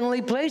 in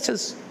heavenly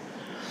places.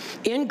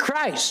 In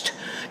Christ.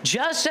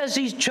 Just as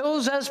he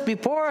chose us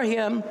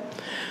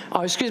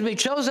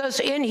chose us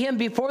in him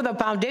before the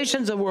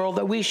foundations of the world,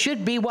 that we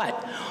should be what?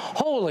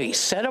 Holy,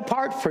 set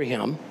apart for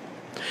him,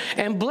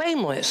 and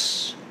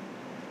blameless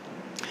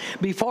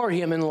before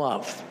him in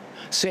love.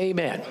 Say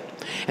amen.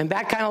 And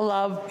that kind of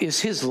love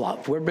is his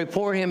love. We're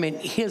before him in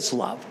his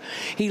love.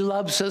 He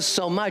loves us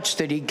so much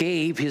that he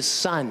gave his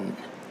son.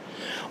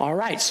 All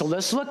right, so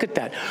let's look at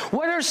that.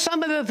 What are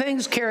some of the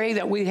things, Kerry,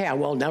 that we have?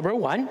 Well, number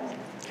one,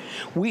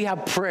 we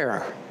have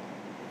prayer.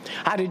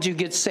 How did you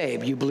get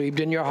saved? You believed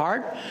in your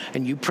heart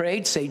and you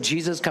prayed, say,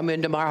 Jesus, come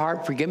into my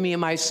heart, forgive me of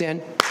my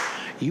sin.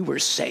 You were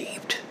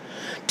saved.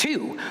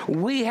 2,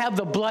 we have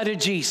the blood of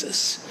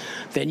Jesus.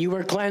 Then you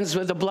were cleansed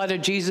with the blood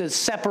of Jesus. It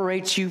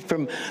separates you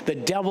from the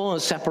devil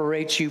and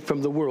separates you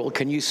from the world.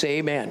 Can you say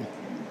amen?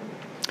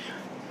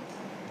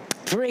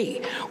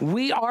 3,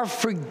 we are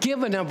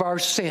forgiven of our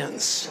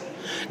sins.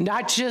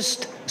 Not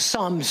just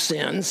some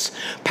sins,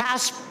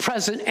 past,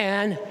 present,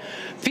 and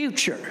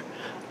future.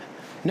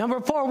 Number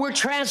 4, we're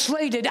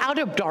translated out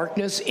of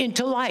darkness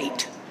into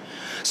light.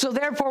 So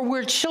therefore,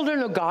 we're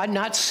children of God,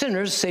 not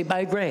sinners, saved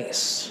by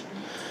grace.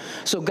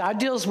 So God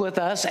deals with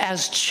us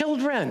as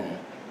children,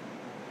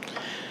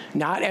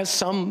 not as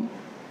some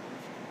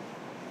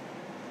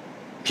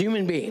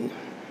human being.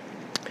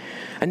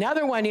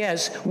 Another one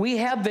is, we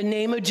have the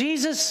name of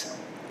Jesus.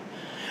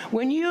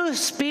 When you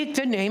speak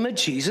the name of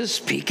Jesus,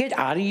 speak it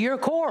out of your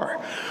core.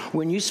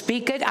 When you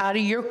speak it out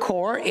of your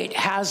core, it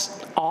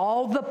has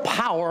all the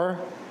power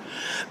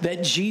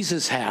that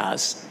Jesus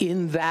has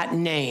in that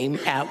name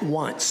at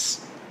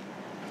once.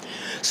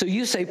 So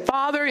you say,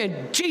 Father,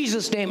 in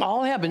Jesus' name,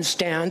 all heaven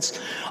stands,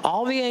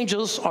 all the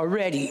angels are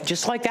ready,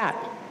 just like that.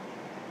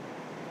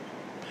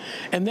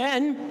 And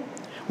then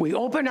we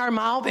open our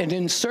mouth and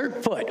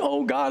insert foot.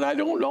 Oh, God, I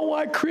don't know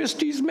why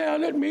Christy's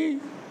mad at me.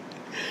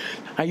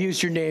 I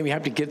used your name. You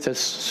have to get this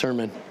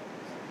sermon.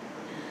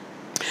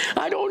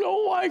 I don't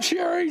know why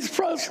Sherry's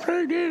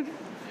frustrated.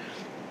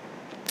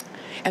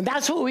 And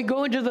that's what we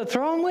go into the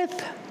throne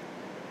with?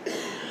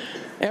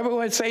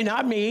 Everyone say,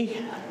 not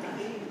me.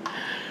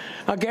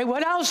 Okay,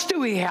 what else do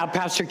we have,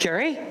 Pastor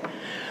Kerry?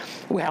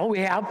 Well, we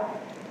have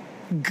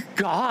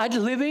God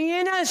living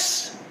in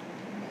us.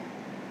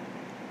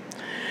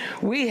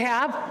 We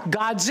have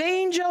God's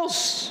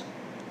angels.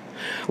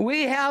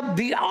 We have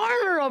the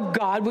armor of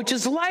God, which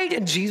is light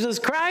in Jesus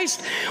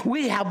Christ.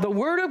 We have the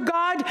Word of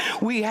God.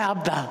 We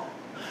have the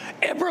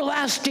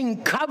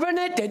everlasting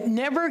covenant that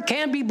never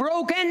can be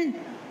broken.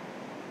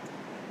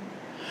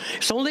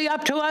 It's only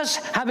up to us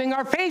having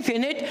our faith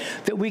in it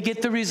that we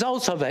get the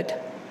results of it.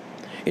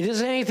 It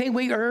isn't anything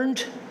we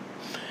earned.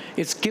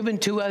 It's given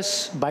to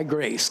us by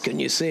grace. Can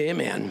you say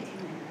amen?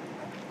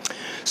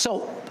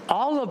 So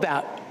all of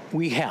that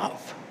we have.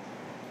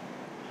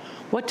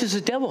 What does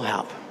the devil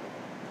have?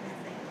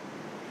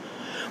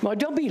 Well,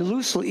 don't be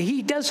loosely.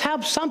 He does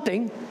have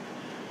something.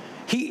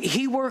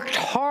 He worked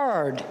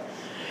hard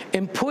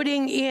in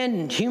putting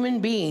in human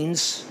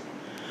beings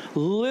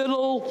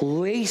little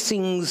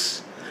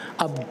lacings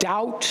of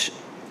doubt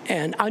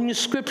and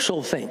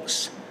unscriptural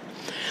things.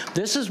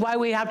 This is why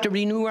we have to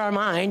renew our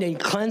mind and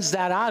cleanse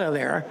that out of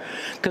there,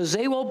 because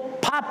they will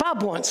pop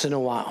up once in a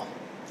while.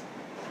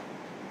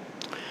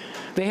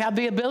 They have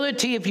the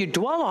ability, if you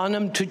dwell on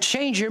them, to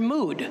change your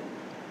mood.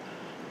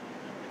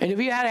 And if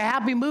you had a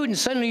happy mood and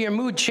suddenly your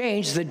mood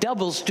changed, the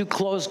devil's too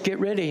close, get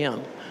rid of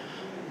him.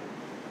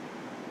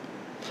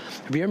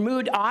 If your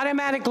mood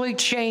automatically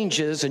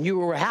changes and you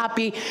were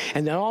happy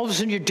and then all of a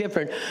sudden you're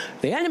different,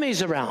 the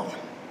enemy's around.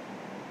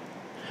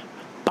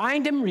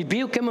 Bind him,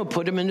 rebuke him, and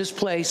put him in his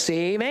place.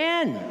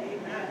 Amen.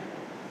 Amen.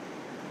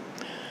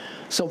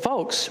 So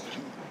folks,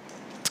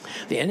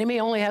 The enemy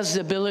only has the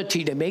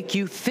ability to make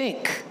you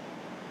think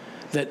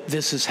that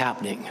this is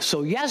happening.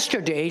 So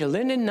yesterday,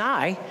 Lynn and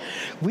I,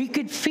 we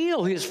could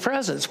feel his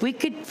presence. We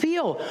could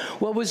feel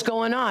what was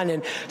going on.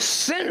 And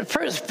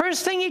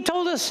first thing he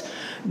told us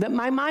that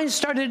my mind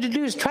started to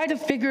do is try to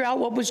figure out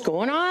what was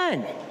going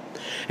on.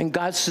 And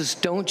God says,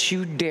 don't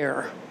you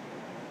dare.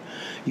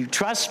 You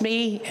trust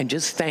me and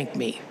just thank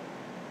me.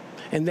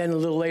 And then a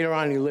little later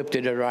on, he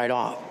lifted it right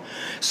off.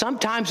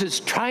 Sometimes it's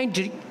trying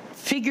to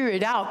figure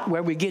it out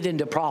where we get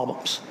into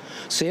problems.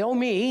 Say, oh,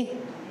 me.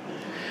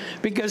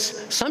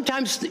 Because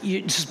sometimes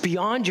it's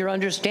beyond your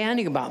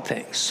understanding about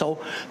things. So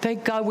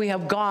thank God we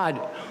have God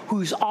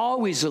who's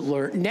always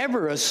alert,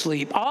 never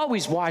asleep,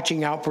 always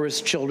watching out for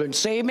his children.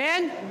 Say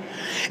amen?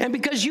 And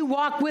because you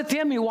walk with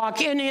him, you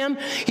walk in him,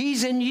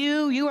 he's in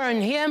you, you are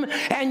in him,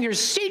 and you're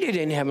seated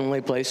in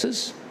heavenly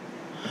places.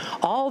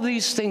 All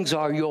these things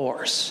are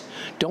yours.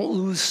 Don't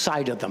lose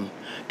sight of them.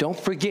 Don't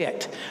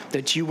forget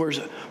that you were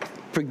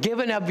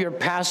forgiven of your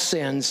past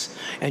sins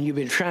and you've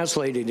been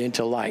translated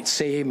into light.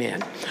 Say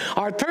amen.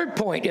 Our third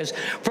point is,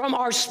 from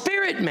our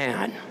spirit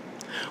man,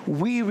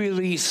 we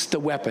release the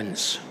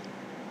weapons.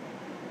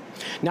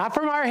 Not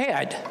from our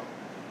head.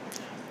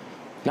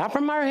 Not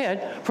from our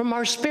head, from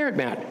our spirit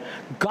man.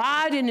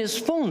 God in his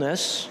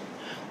fullness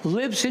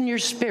lives in your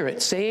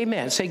spirit. Say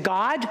amen. Say,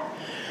 God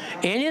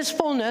in his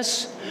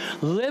fullness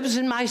lives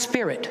in my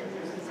spirit.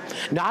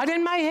 Not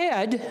in my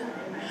head,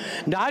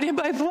 not in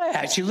my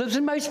flesh. He lives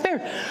in my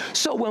spirit.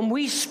 So when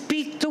we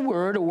speak the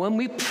word or when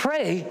we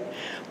pray,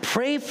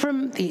 pray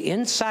from the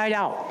inside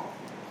out.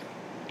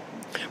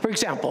 For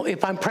example,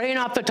 if I'm praying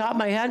off the top of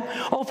my head,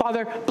 oh,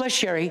 Father, bless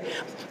Sherry,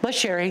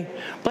 bless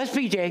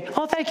BJ.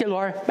 Oh, thank you,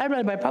 Lord. Blah,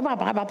 blah, blah, blah,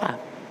 blah, blah, blah. Do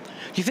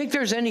you think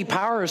there's any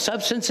power or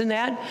substance in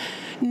that?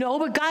 No,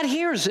 but God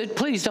hears it.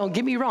 Please don't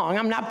get me wrong.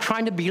 I'm not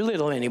trying to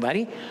belittle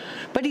anybody,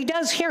 but he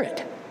does hear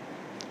it.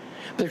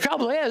 But the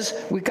trouble is,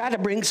 we've got to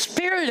bring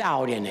spirit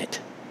out in it.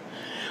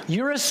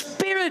 You're a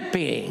spirit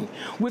being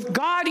with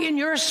God in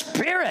your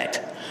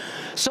spirit.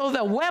 So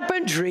the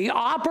weaponry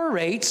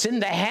operates in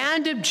the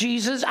hand of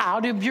Jesus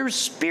out of your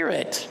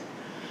spirit.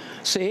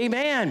 Say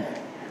amen.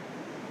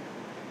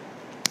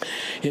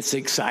 It's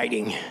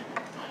exciting.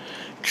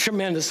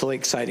 Tremendously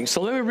exciting.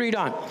 So let me read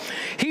on.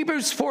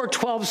 Hebrews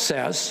 4:12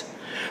 says,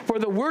 for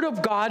the word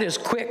of God is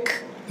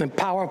quick and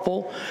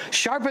powerful,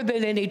 sharper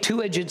than any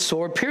two-edged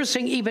sword,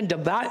 piercing even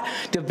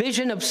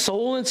division of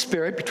soul and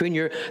spirit, between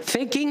your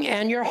thinking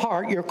and your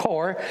heart, your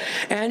core,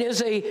 and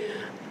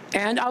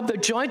of the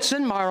joints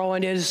and marrow,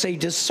 and is a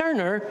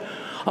discerner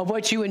of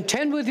what you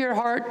intend with your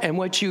heart and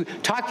what you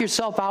talk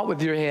yourself out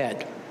with your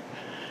head.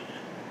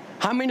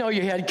 How many know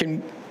your head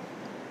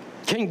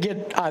can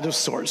get out of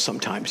sorts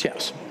sometimes?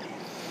 Yes.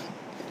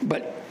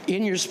 But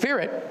in your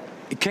spirit,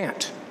 it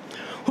can't.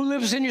 Who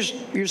lives in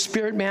your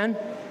spirit, man?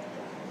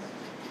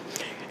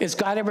 Has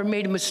God ever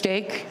made a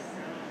mistake?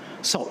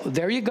 So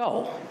there you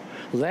go.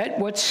 Let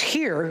what's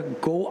here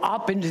go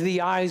up into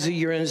the eyes of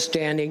your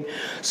understanding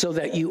so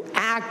that you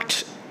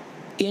act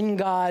in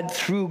God,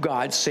 through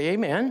God. Say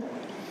amen.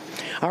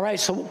 All right,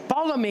 so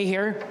follow me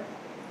here.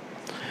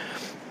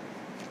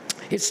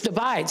 It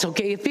divides,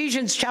 okay?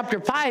 Ephesians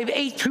chapter 5,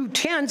 8 through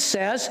 10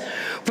 says,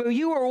 for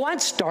you were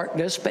once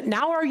darkness, but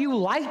now are you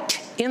light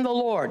in the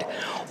Lord.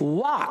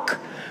 Walk,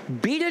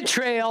 beat a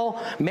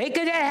trail, make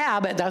it a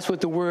habit. That's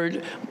what the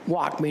word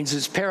walk means,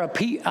 is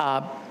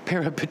peripateo,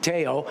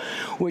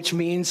 which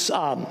means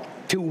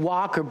to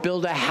walk or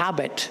build a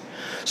habit.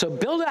 So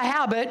build a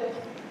habit.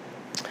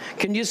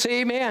 Can you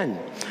say amen?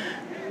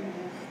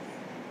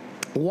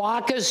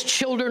 Walk as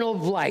children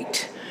of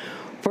light.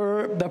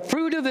 For the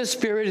fruit of the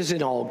Spirit is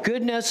in all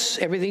goodness.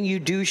 Everything you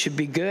do should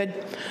be good.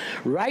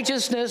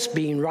 Righteousness,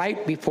 being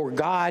right before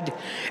God.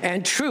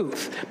 And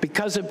truth,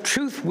 because of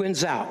truth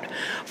wins out.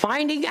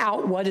 Finding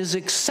out what is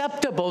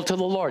acceptable to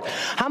the Lord.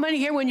 How many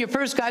here, when you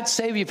first got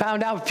saved, you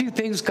found out a few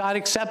things God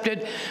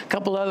accepted, a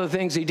couple other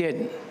things he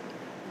didn't?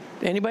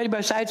 Anybody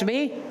besides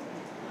me?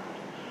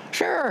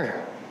 Sure.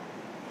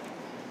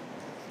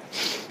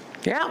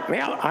 Yeah,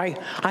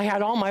 I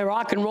had all my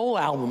rock and roll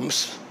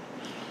albums.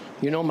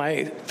 You know,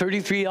 my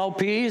 33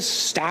 LPs,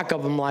 stack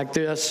of them like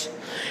this,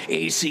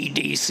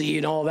 AC/DC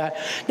and all that.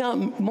 Now,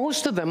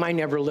 most of them I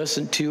never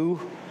listened to.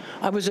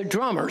 I was a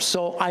drummer,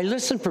 so I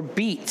listened for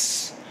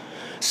beats,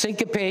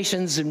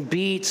 syncopations and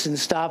beats and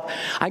stuff.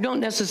 I don't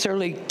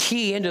necessarily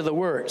key into the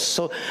words.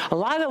 So a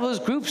lot of those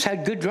groups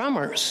had good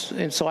drummers,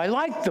 and so I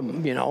liked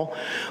them, you know.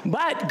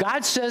 But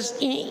God says,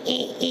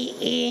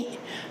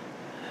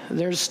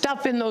 there's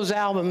stuff in those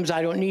albums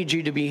I don't need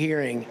you to be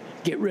hearing.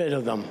 Get rid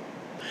of them.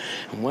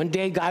 And one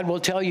day God will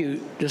tell you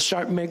to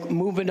start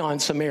moving on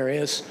some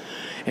areas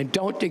and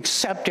don't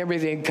accept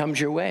everything that comes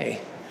your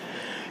way.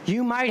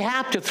 You might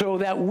have to throw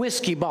that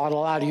whiskey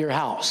bottle out of your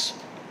house.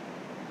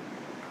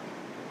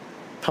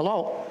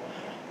 Hello?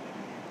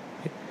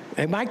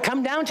 It might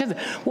come down to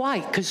why?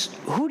 Because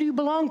who do you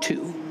belong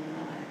to?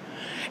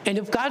 And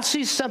if God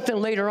sees something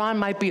later on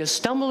might be a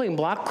stumbling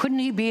block, couldn't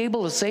he be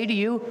able to say to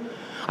you,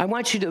 I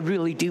want you to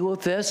really deal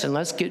with this and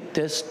let's get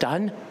this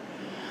done?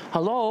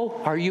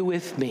 Hello? Are you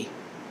with me?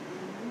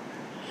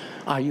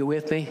 Are you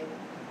with me?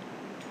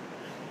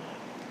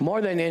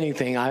 More than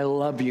anything, I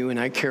love you and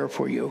I care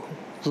for you.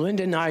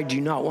 Linda and I do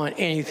not want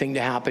anything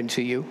to happen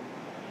to you.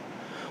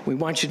 We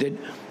want you to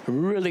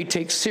really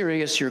take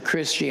serious your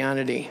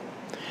Christianity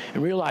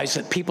and realize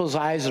that people's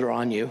eyes are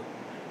on you.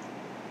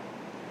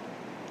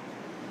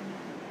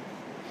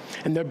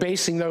 And they're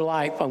basing their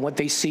life on what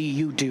they see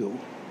you do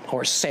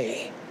or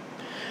say.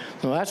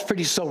 Well, that's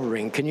pretty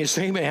sobering. Can you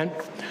say amen?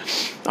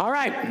 All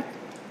right.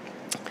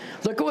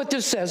 Look at what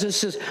this says. It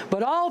says,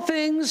 but all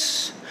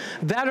things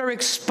that are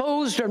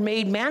exposed are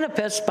made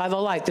manifest by the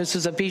light. This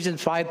is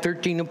Ephesians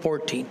 5:13 and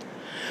 14.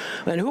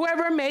 And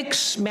whoever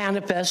makes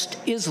manifest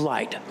is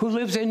light. Who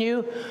lives in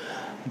you?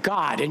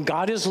 God. And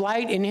God is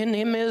light, and in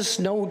him is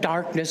no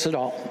darkness at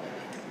all.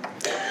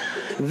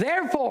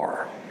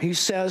 Therefore, he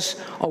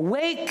says,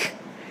 awake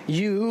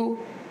you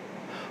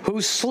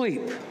who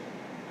sleep.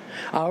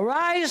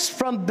 Arise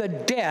from the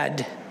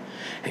dead,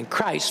 and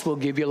Christ will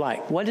give you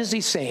light. What is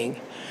he saying?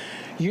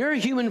 Your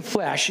human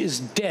flesh is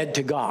dead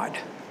to God.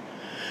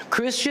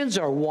 Christians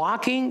are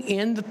walking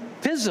in the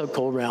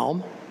physical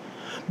realm,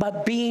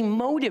 but being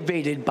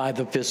motivated by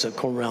the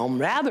physical realm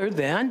rather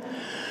than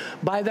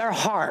by their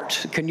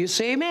heart. Can you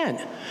say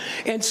amen?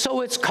 And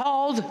so it's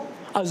called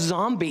a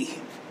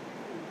zombie.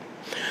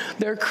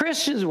 They're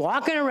Christians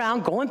walking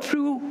around, going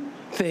through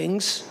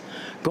things,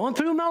 going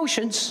through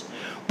motions,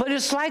 but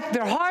it's like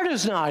their heart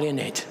is not in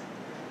it.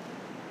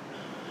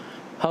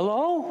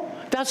 Hello?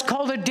 That's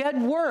called a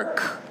dead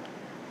work.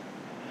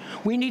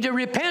 We need to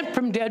repent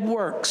from dead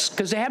works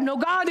because they have no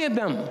God in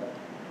them.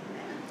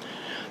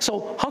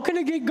 So how can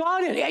I get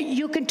God in?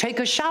 You can take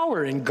a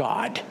shower in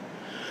God.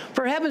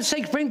 For heaven's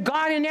sake, bring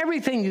God in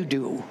everything you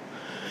do.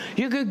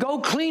 You can go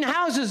clean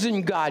houses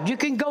in God. You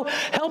can go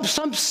help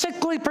some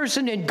sickly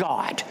person in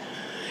God.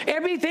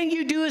 Everything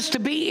you do is to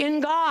be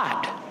in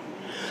God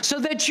so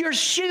that you're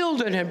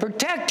shielded and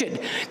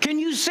protected. Can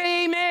you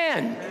say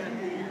amen?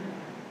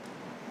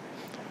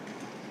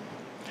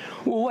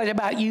 Well, what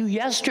about you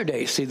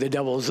yesterday? See, the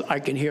devil's, I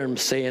can hear him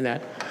saying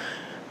that.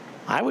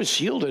 I was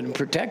shielded and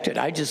protected.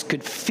 I just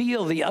could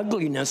feel the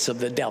ugliness of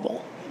the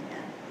devil.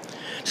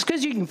 Just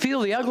because you can feel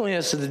the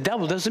ugliness of the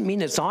devil doesn't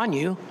mean it's on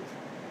you.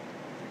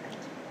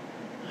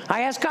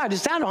 I asked God,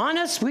 is that on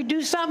us? We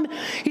do something?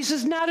 He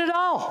says, not at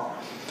all.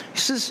 He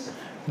says,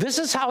 this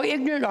is how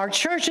ignorant our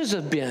churches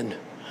have been.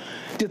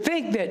 To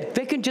think that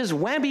they can just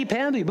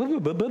whammy-pammy, blah, blah,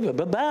 blah, blah,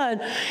 blah,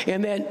 blah,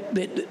 and then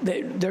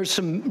there's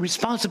some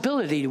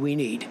responsibility we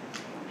need.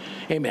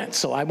 Amen.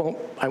 So I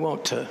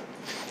won't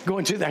go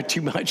into that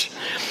too much.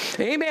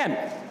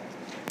 Amen.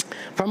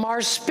 From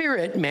our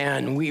spirit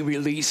man, we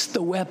release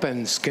the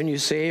weapons. Can you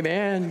say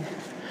amen?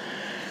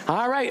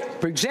 All right.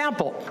 For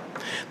example,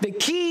 the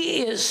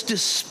key is to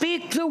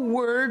speak the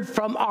word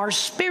from our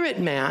spirit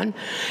man.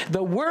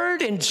 The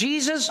word and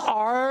Jesus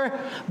are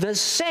the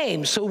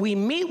same. So we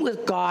meet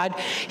with God.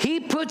 He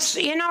puts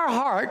in our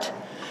heart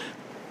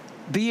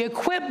the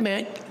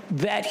equipment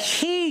that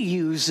he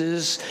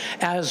uses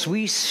as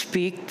we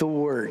speak the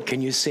word.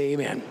 Can you say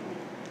amen?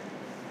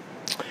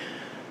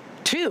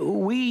 2,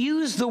 we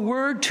use the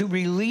word to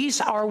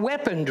release our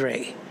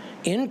weaponry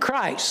in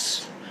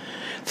Christ.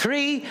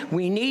 3,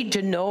 we need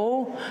to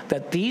know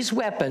that these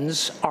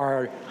weapons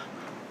are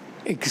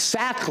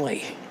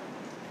exactly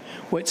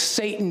what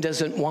Satan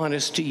doesn't want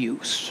us to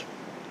use.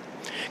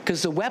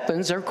 Because the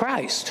weapons are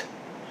Christ.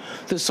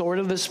 The sword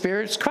of the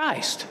Spirit is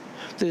Christ.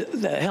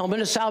 The helmet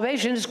of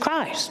salvation is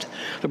Christ.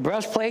 The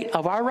breastplate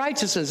of our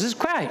righteousness is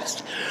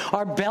Christ.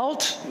 Our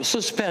belt,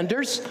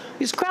 suspenders,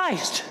 is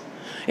Christ.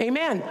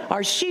 Amen.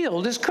 Our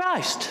shield is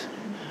Christ.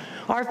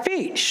 Our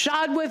feet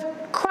shod with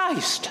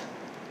Christ.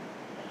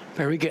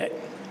 Very good.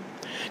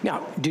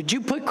 Now, did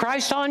you put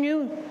Christ on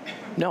you?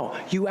 No,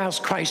 you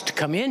asked Christ to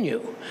come in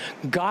you.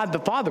 God the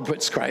Father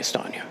puts Christ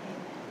on you.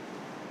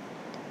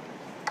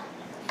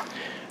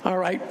 All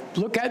right,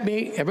 look at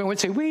me. Everyone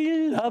say,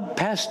 we love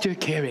Pastor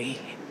Kerry.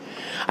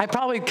 I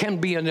probably can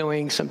be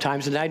annoying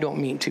sometimes, and I don't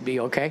mean to be,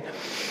 okay?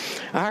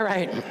 All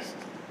right.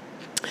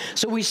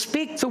 So we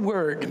speak the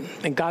word,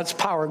 and God's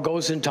power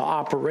goes into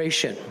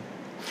operation.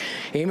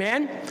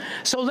 Amen?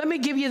 So let me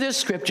give you this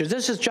scripture.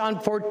 This is John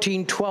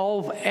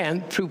 14:12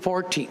 and through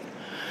 14.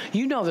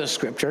 You know this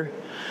scripture.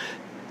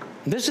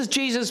 This is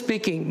Jesus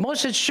speaking.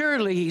 Most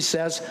assuredly, he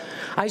says,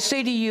 I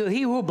say to you,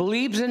 he who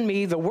believes in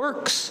me, the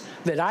works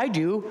that I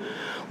do,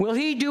 will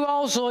he do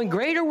also, and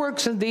greater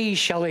works than these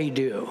shall he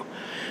do.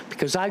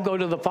 Because I go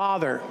to the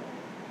Father.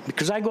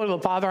 Because I go to the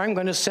Father, I'm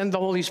going to send the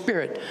Holy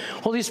Spirit.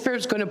 Holy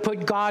Spirit's going to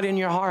put God in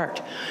your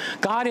heart.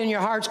 God in your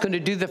heart's going to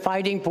do the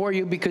fighting for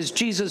you because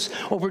Jesus,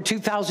 over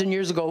 2,000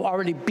 years ago,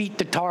 already beat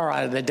the tar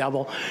out of the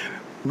devil,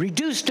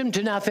 reduced him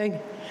to nothing,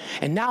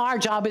 and now our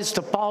job is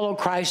to follow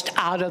Christ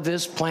out of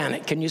this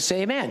planet. Can you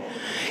say amen?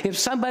 If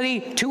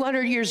somebody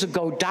 200 years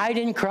ago died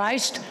in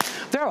Christ,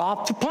 they're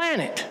off the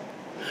planet.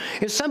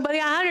 If somebody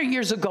 100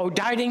 years ago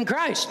died in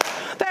Christ,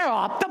 they're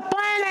off the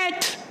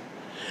planet.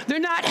 They're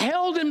not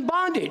held in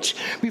bondage.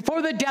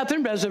 Before the death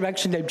and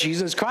resurrection of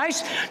Jesus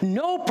Christ,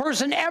 no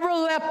person ever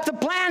left the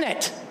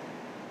planet.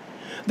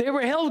 They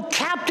were held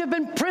captive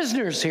and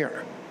prisoners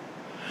here.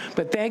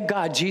 But thank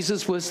God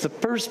Jesus was the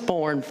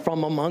firstborn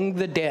from among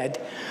the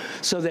dead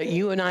so that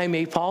you and I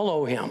may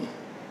follow him.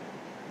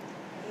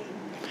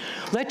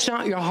 Let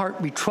not your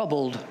heart be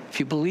troubled. If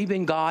you believe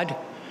in God,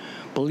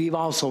 believe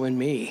also in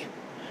me.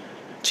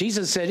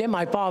 Jesus said, in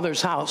my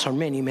Father's house are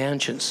many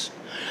mansions.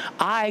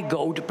 I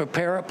go to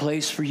prepare a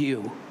place for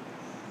you,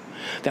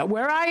 that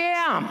where I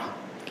am,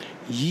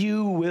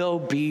 you will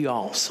be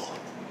also.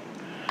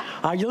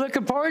 Are you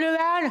looking forward to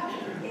that?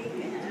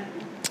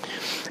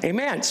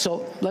 Amen.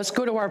 So let's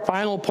go to our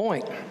final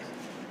point.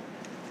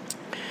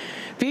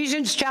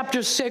 Ephesians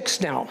chapter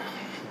 6 now.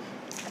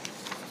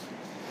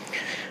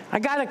 I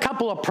got a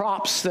couple of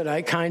props that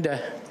I kind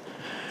of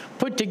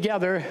put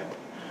together,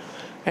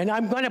 and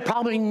I'm going to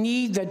probably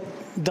need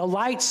the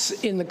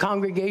lights in the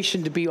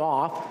congregation to be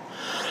off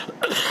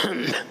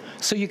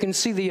so you can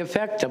see the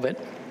effect of it.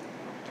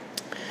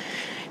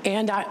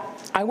 And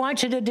I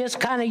want you to just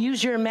kind of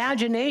use your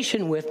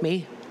imagination with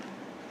me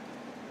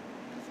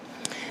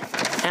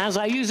as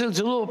I use those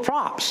little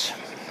props.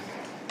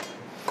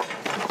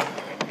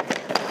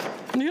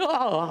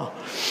 Yeah.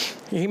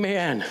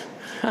 Amen.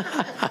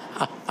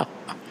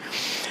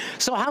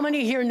 So how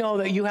many here know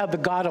that you have the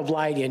God of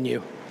light in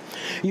you?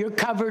 You're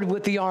covered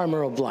with the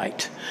armor of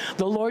light.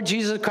 The Lord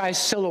Jesus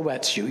Christ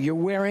silhouettes you. You're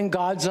wearing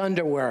God's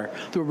underwear,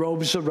 the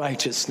robes of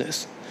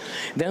righteousness.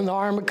 Then the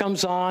armor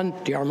comes on,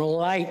 the armor of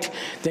light.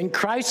 Then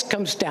Christ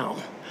comes down.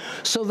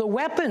 So the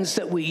weapons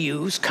that we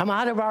use come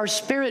out of our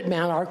spirit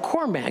man, our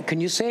core man.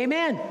 Can you say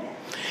amen?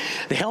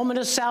 The helmet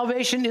of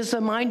salvation is the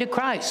mind of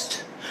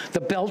Christ.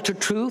 The belt of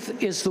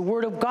truth is the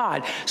word of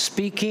God,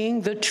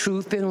 speaking the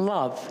truth in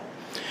love.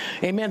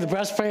 Amen. The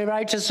breastplate of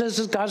righteousness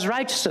is God's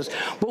righteousness.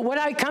 But what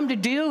I come to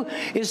do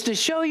is to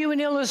show you an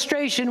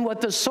illustration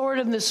what the sword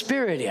of the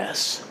Spirit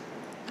is.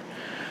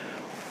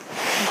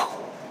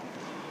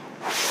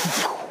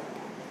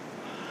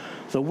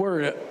 The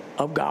word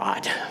of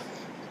God.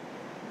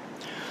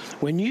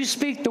 When you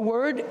speak the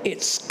word,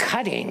 it's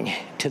cutting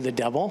to the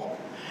devil.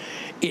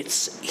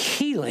 It's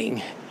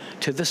healing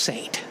to the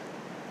saint.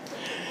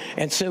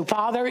 And so,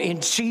 Father,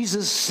 in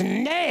Jesus'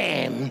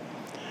 name,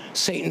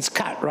 Satan's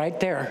cut right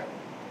there.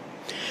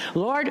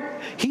 Lord,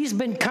 he's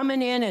been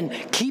coming in and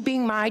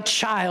keeping my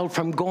child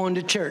from going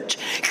to church.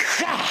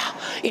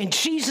 In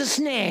Jesus'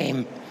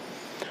 name,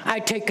 I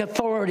take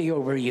authority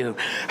over you.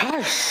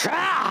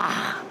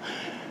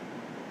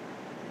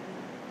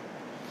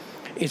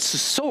 It's the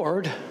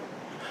sword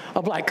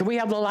of light. Can we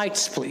have the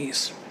lights,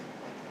 please?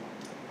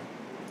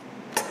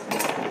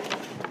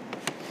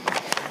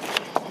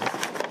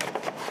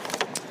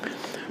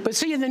 But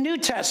see, in the New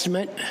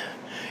Testament,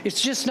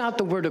 it's just not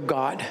the Word of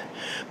God,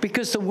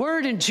 because the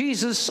Word and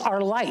Jesus are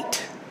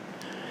light.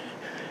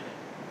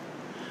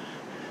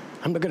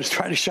 I'm not going to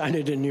try to shine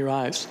it in your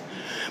eyes.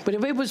 But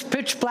if it was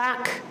pitch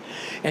black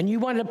and you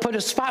wanted to put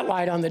a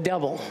spotlight on the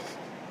devil,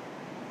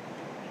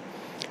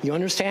 you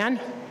understand?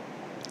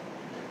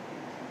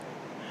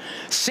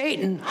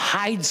 Satan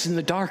hides in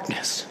the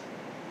darkness.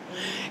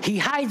 He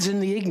hides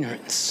in the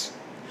ignorance.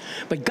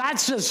 But God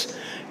says,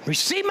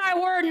 receive my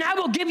word and I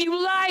will give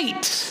you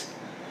light.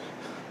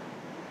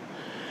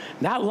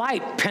 That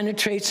light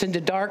penetrates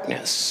into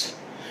darkness,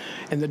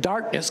 and the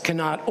darkness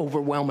cannot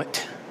overwhelm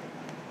it.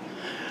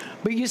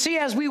 But you see,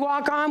 as we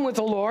walk on with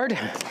the Lord,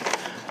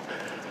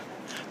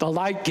 the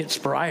light gets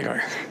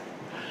brighter.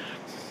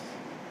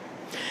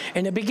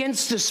 And it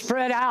begins to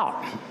spread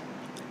out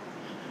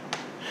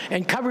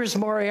and covers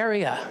more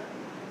area.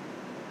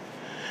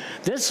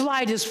 This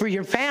light is for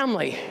your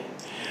family,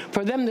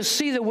 for them to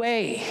see the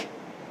way,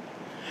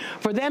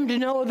 for them to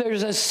know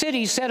there's a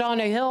city set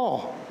on a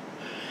hill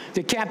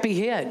that can't be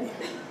hid.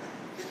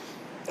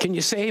 Can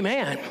you say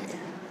amen?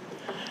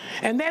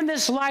 And then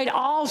this light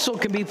also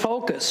can be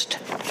focused.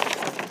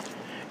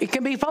 It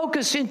can be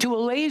focused into a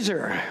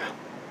laser.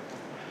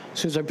 As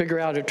soon as I figure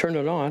out how to turn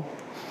it on.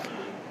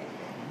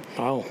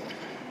 Oh,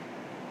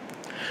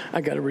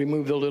 I got to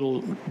remove the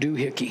little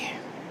doohickey.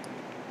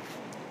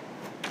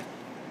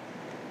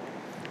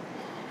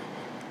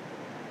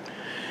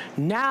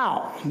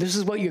 Now, this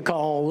is what you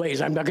call a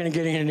laser. I'm not going to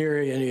get in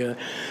here.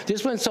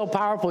 This one's so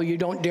powerful you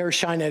don't dare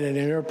shine it at an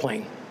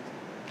airplane.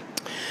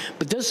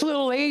 But this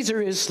little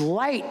laser is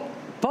light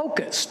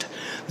focused.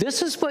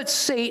 This is what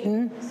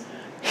Satan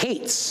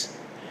hates.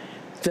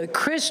 The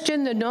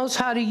Christian that knows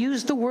how to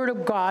use the Word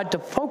of God to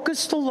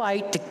focus the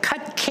light, to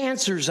cut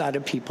cancers out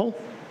of people,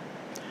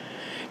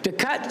 to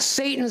cut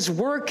Satan's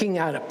working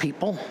out of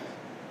people,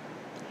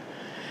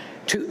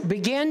 to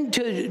begin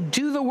to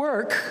do the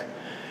work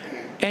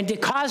and to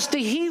cause the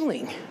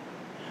healing.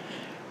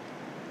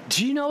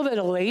 Do you know that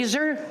a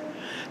laser,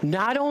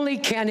 not only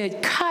can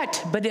it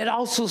cut, but it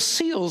also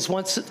seals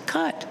once it's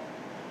cut?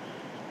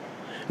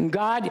 And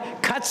God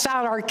cuts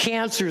out our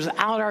cancers,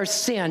 out our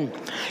sin,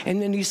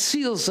 and then he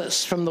seals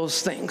us from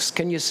those things.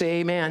 Can you say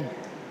amen?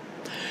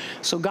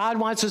 So God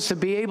wants us to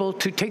be able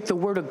to take the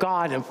Word of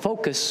God and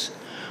focus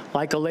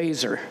like a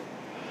laser.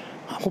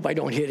 I hope I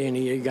don't hit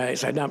any of you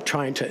guys. I'm not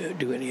trying to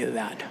do any of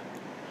that.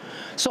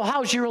 So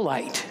how's your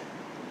light?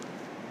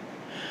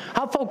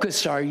 How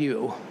focused are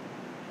you?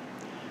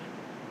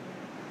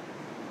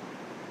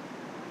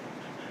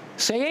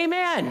 Say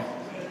amen.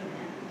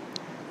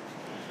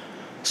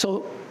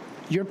 So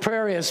your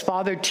prayer is,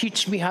 Father,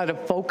 teach me how to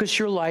focus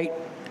your light,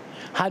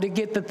 how to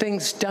get the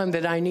things done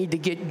that I need to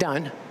get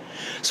done,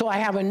 so I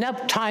have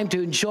enough time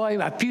to enjoy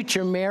my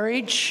future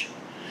marriage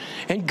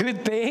and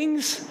good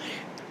things.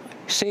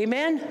 Say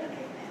amen.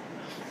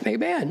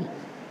 Amen.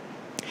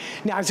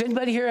 Now, does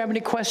anybody here have any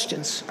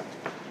questions?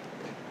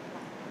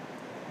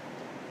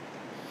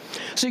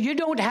 So you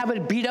don't have a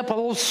beat up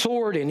old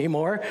sword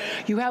anymore.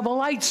 You have a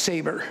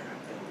lightsaber.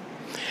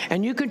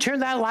 And you can turn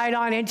that light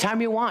on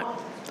anytime you want.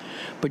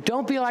 But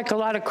don't be like a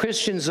lot of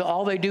Christians.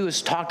 All they do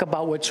is talk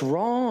about what's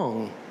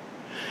wrong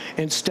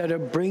instead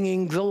of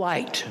bringing the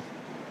light.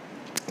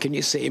 Can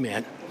you say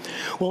amen?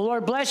 Well,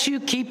 Lord bless you,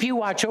 keep you,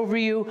 watch over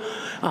you.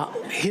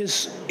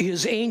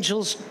 His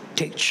angels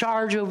take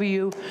charge over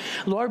you.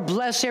 Lord,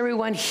 bless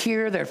everyone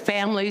here, their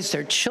families,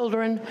 their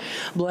children.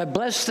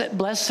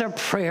 Bless their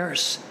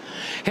prayers.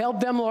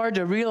 Help them, Lord,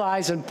 to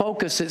realize and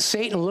focus that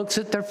Satan looks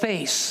at their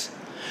face.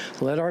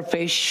 Let our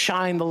face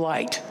shine the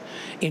light.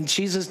 In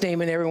Jesus'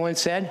 name, and everyone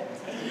said,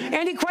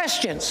 any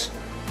questions?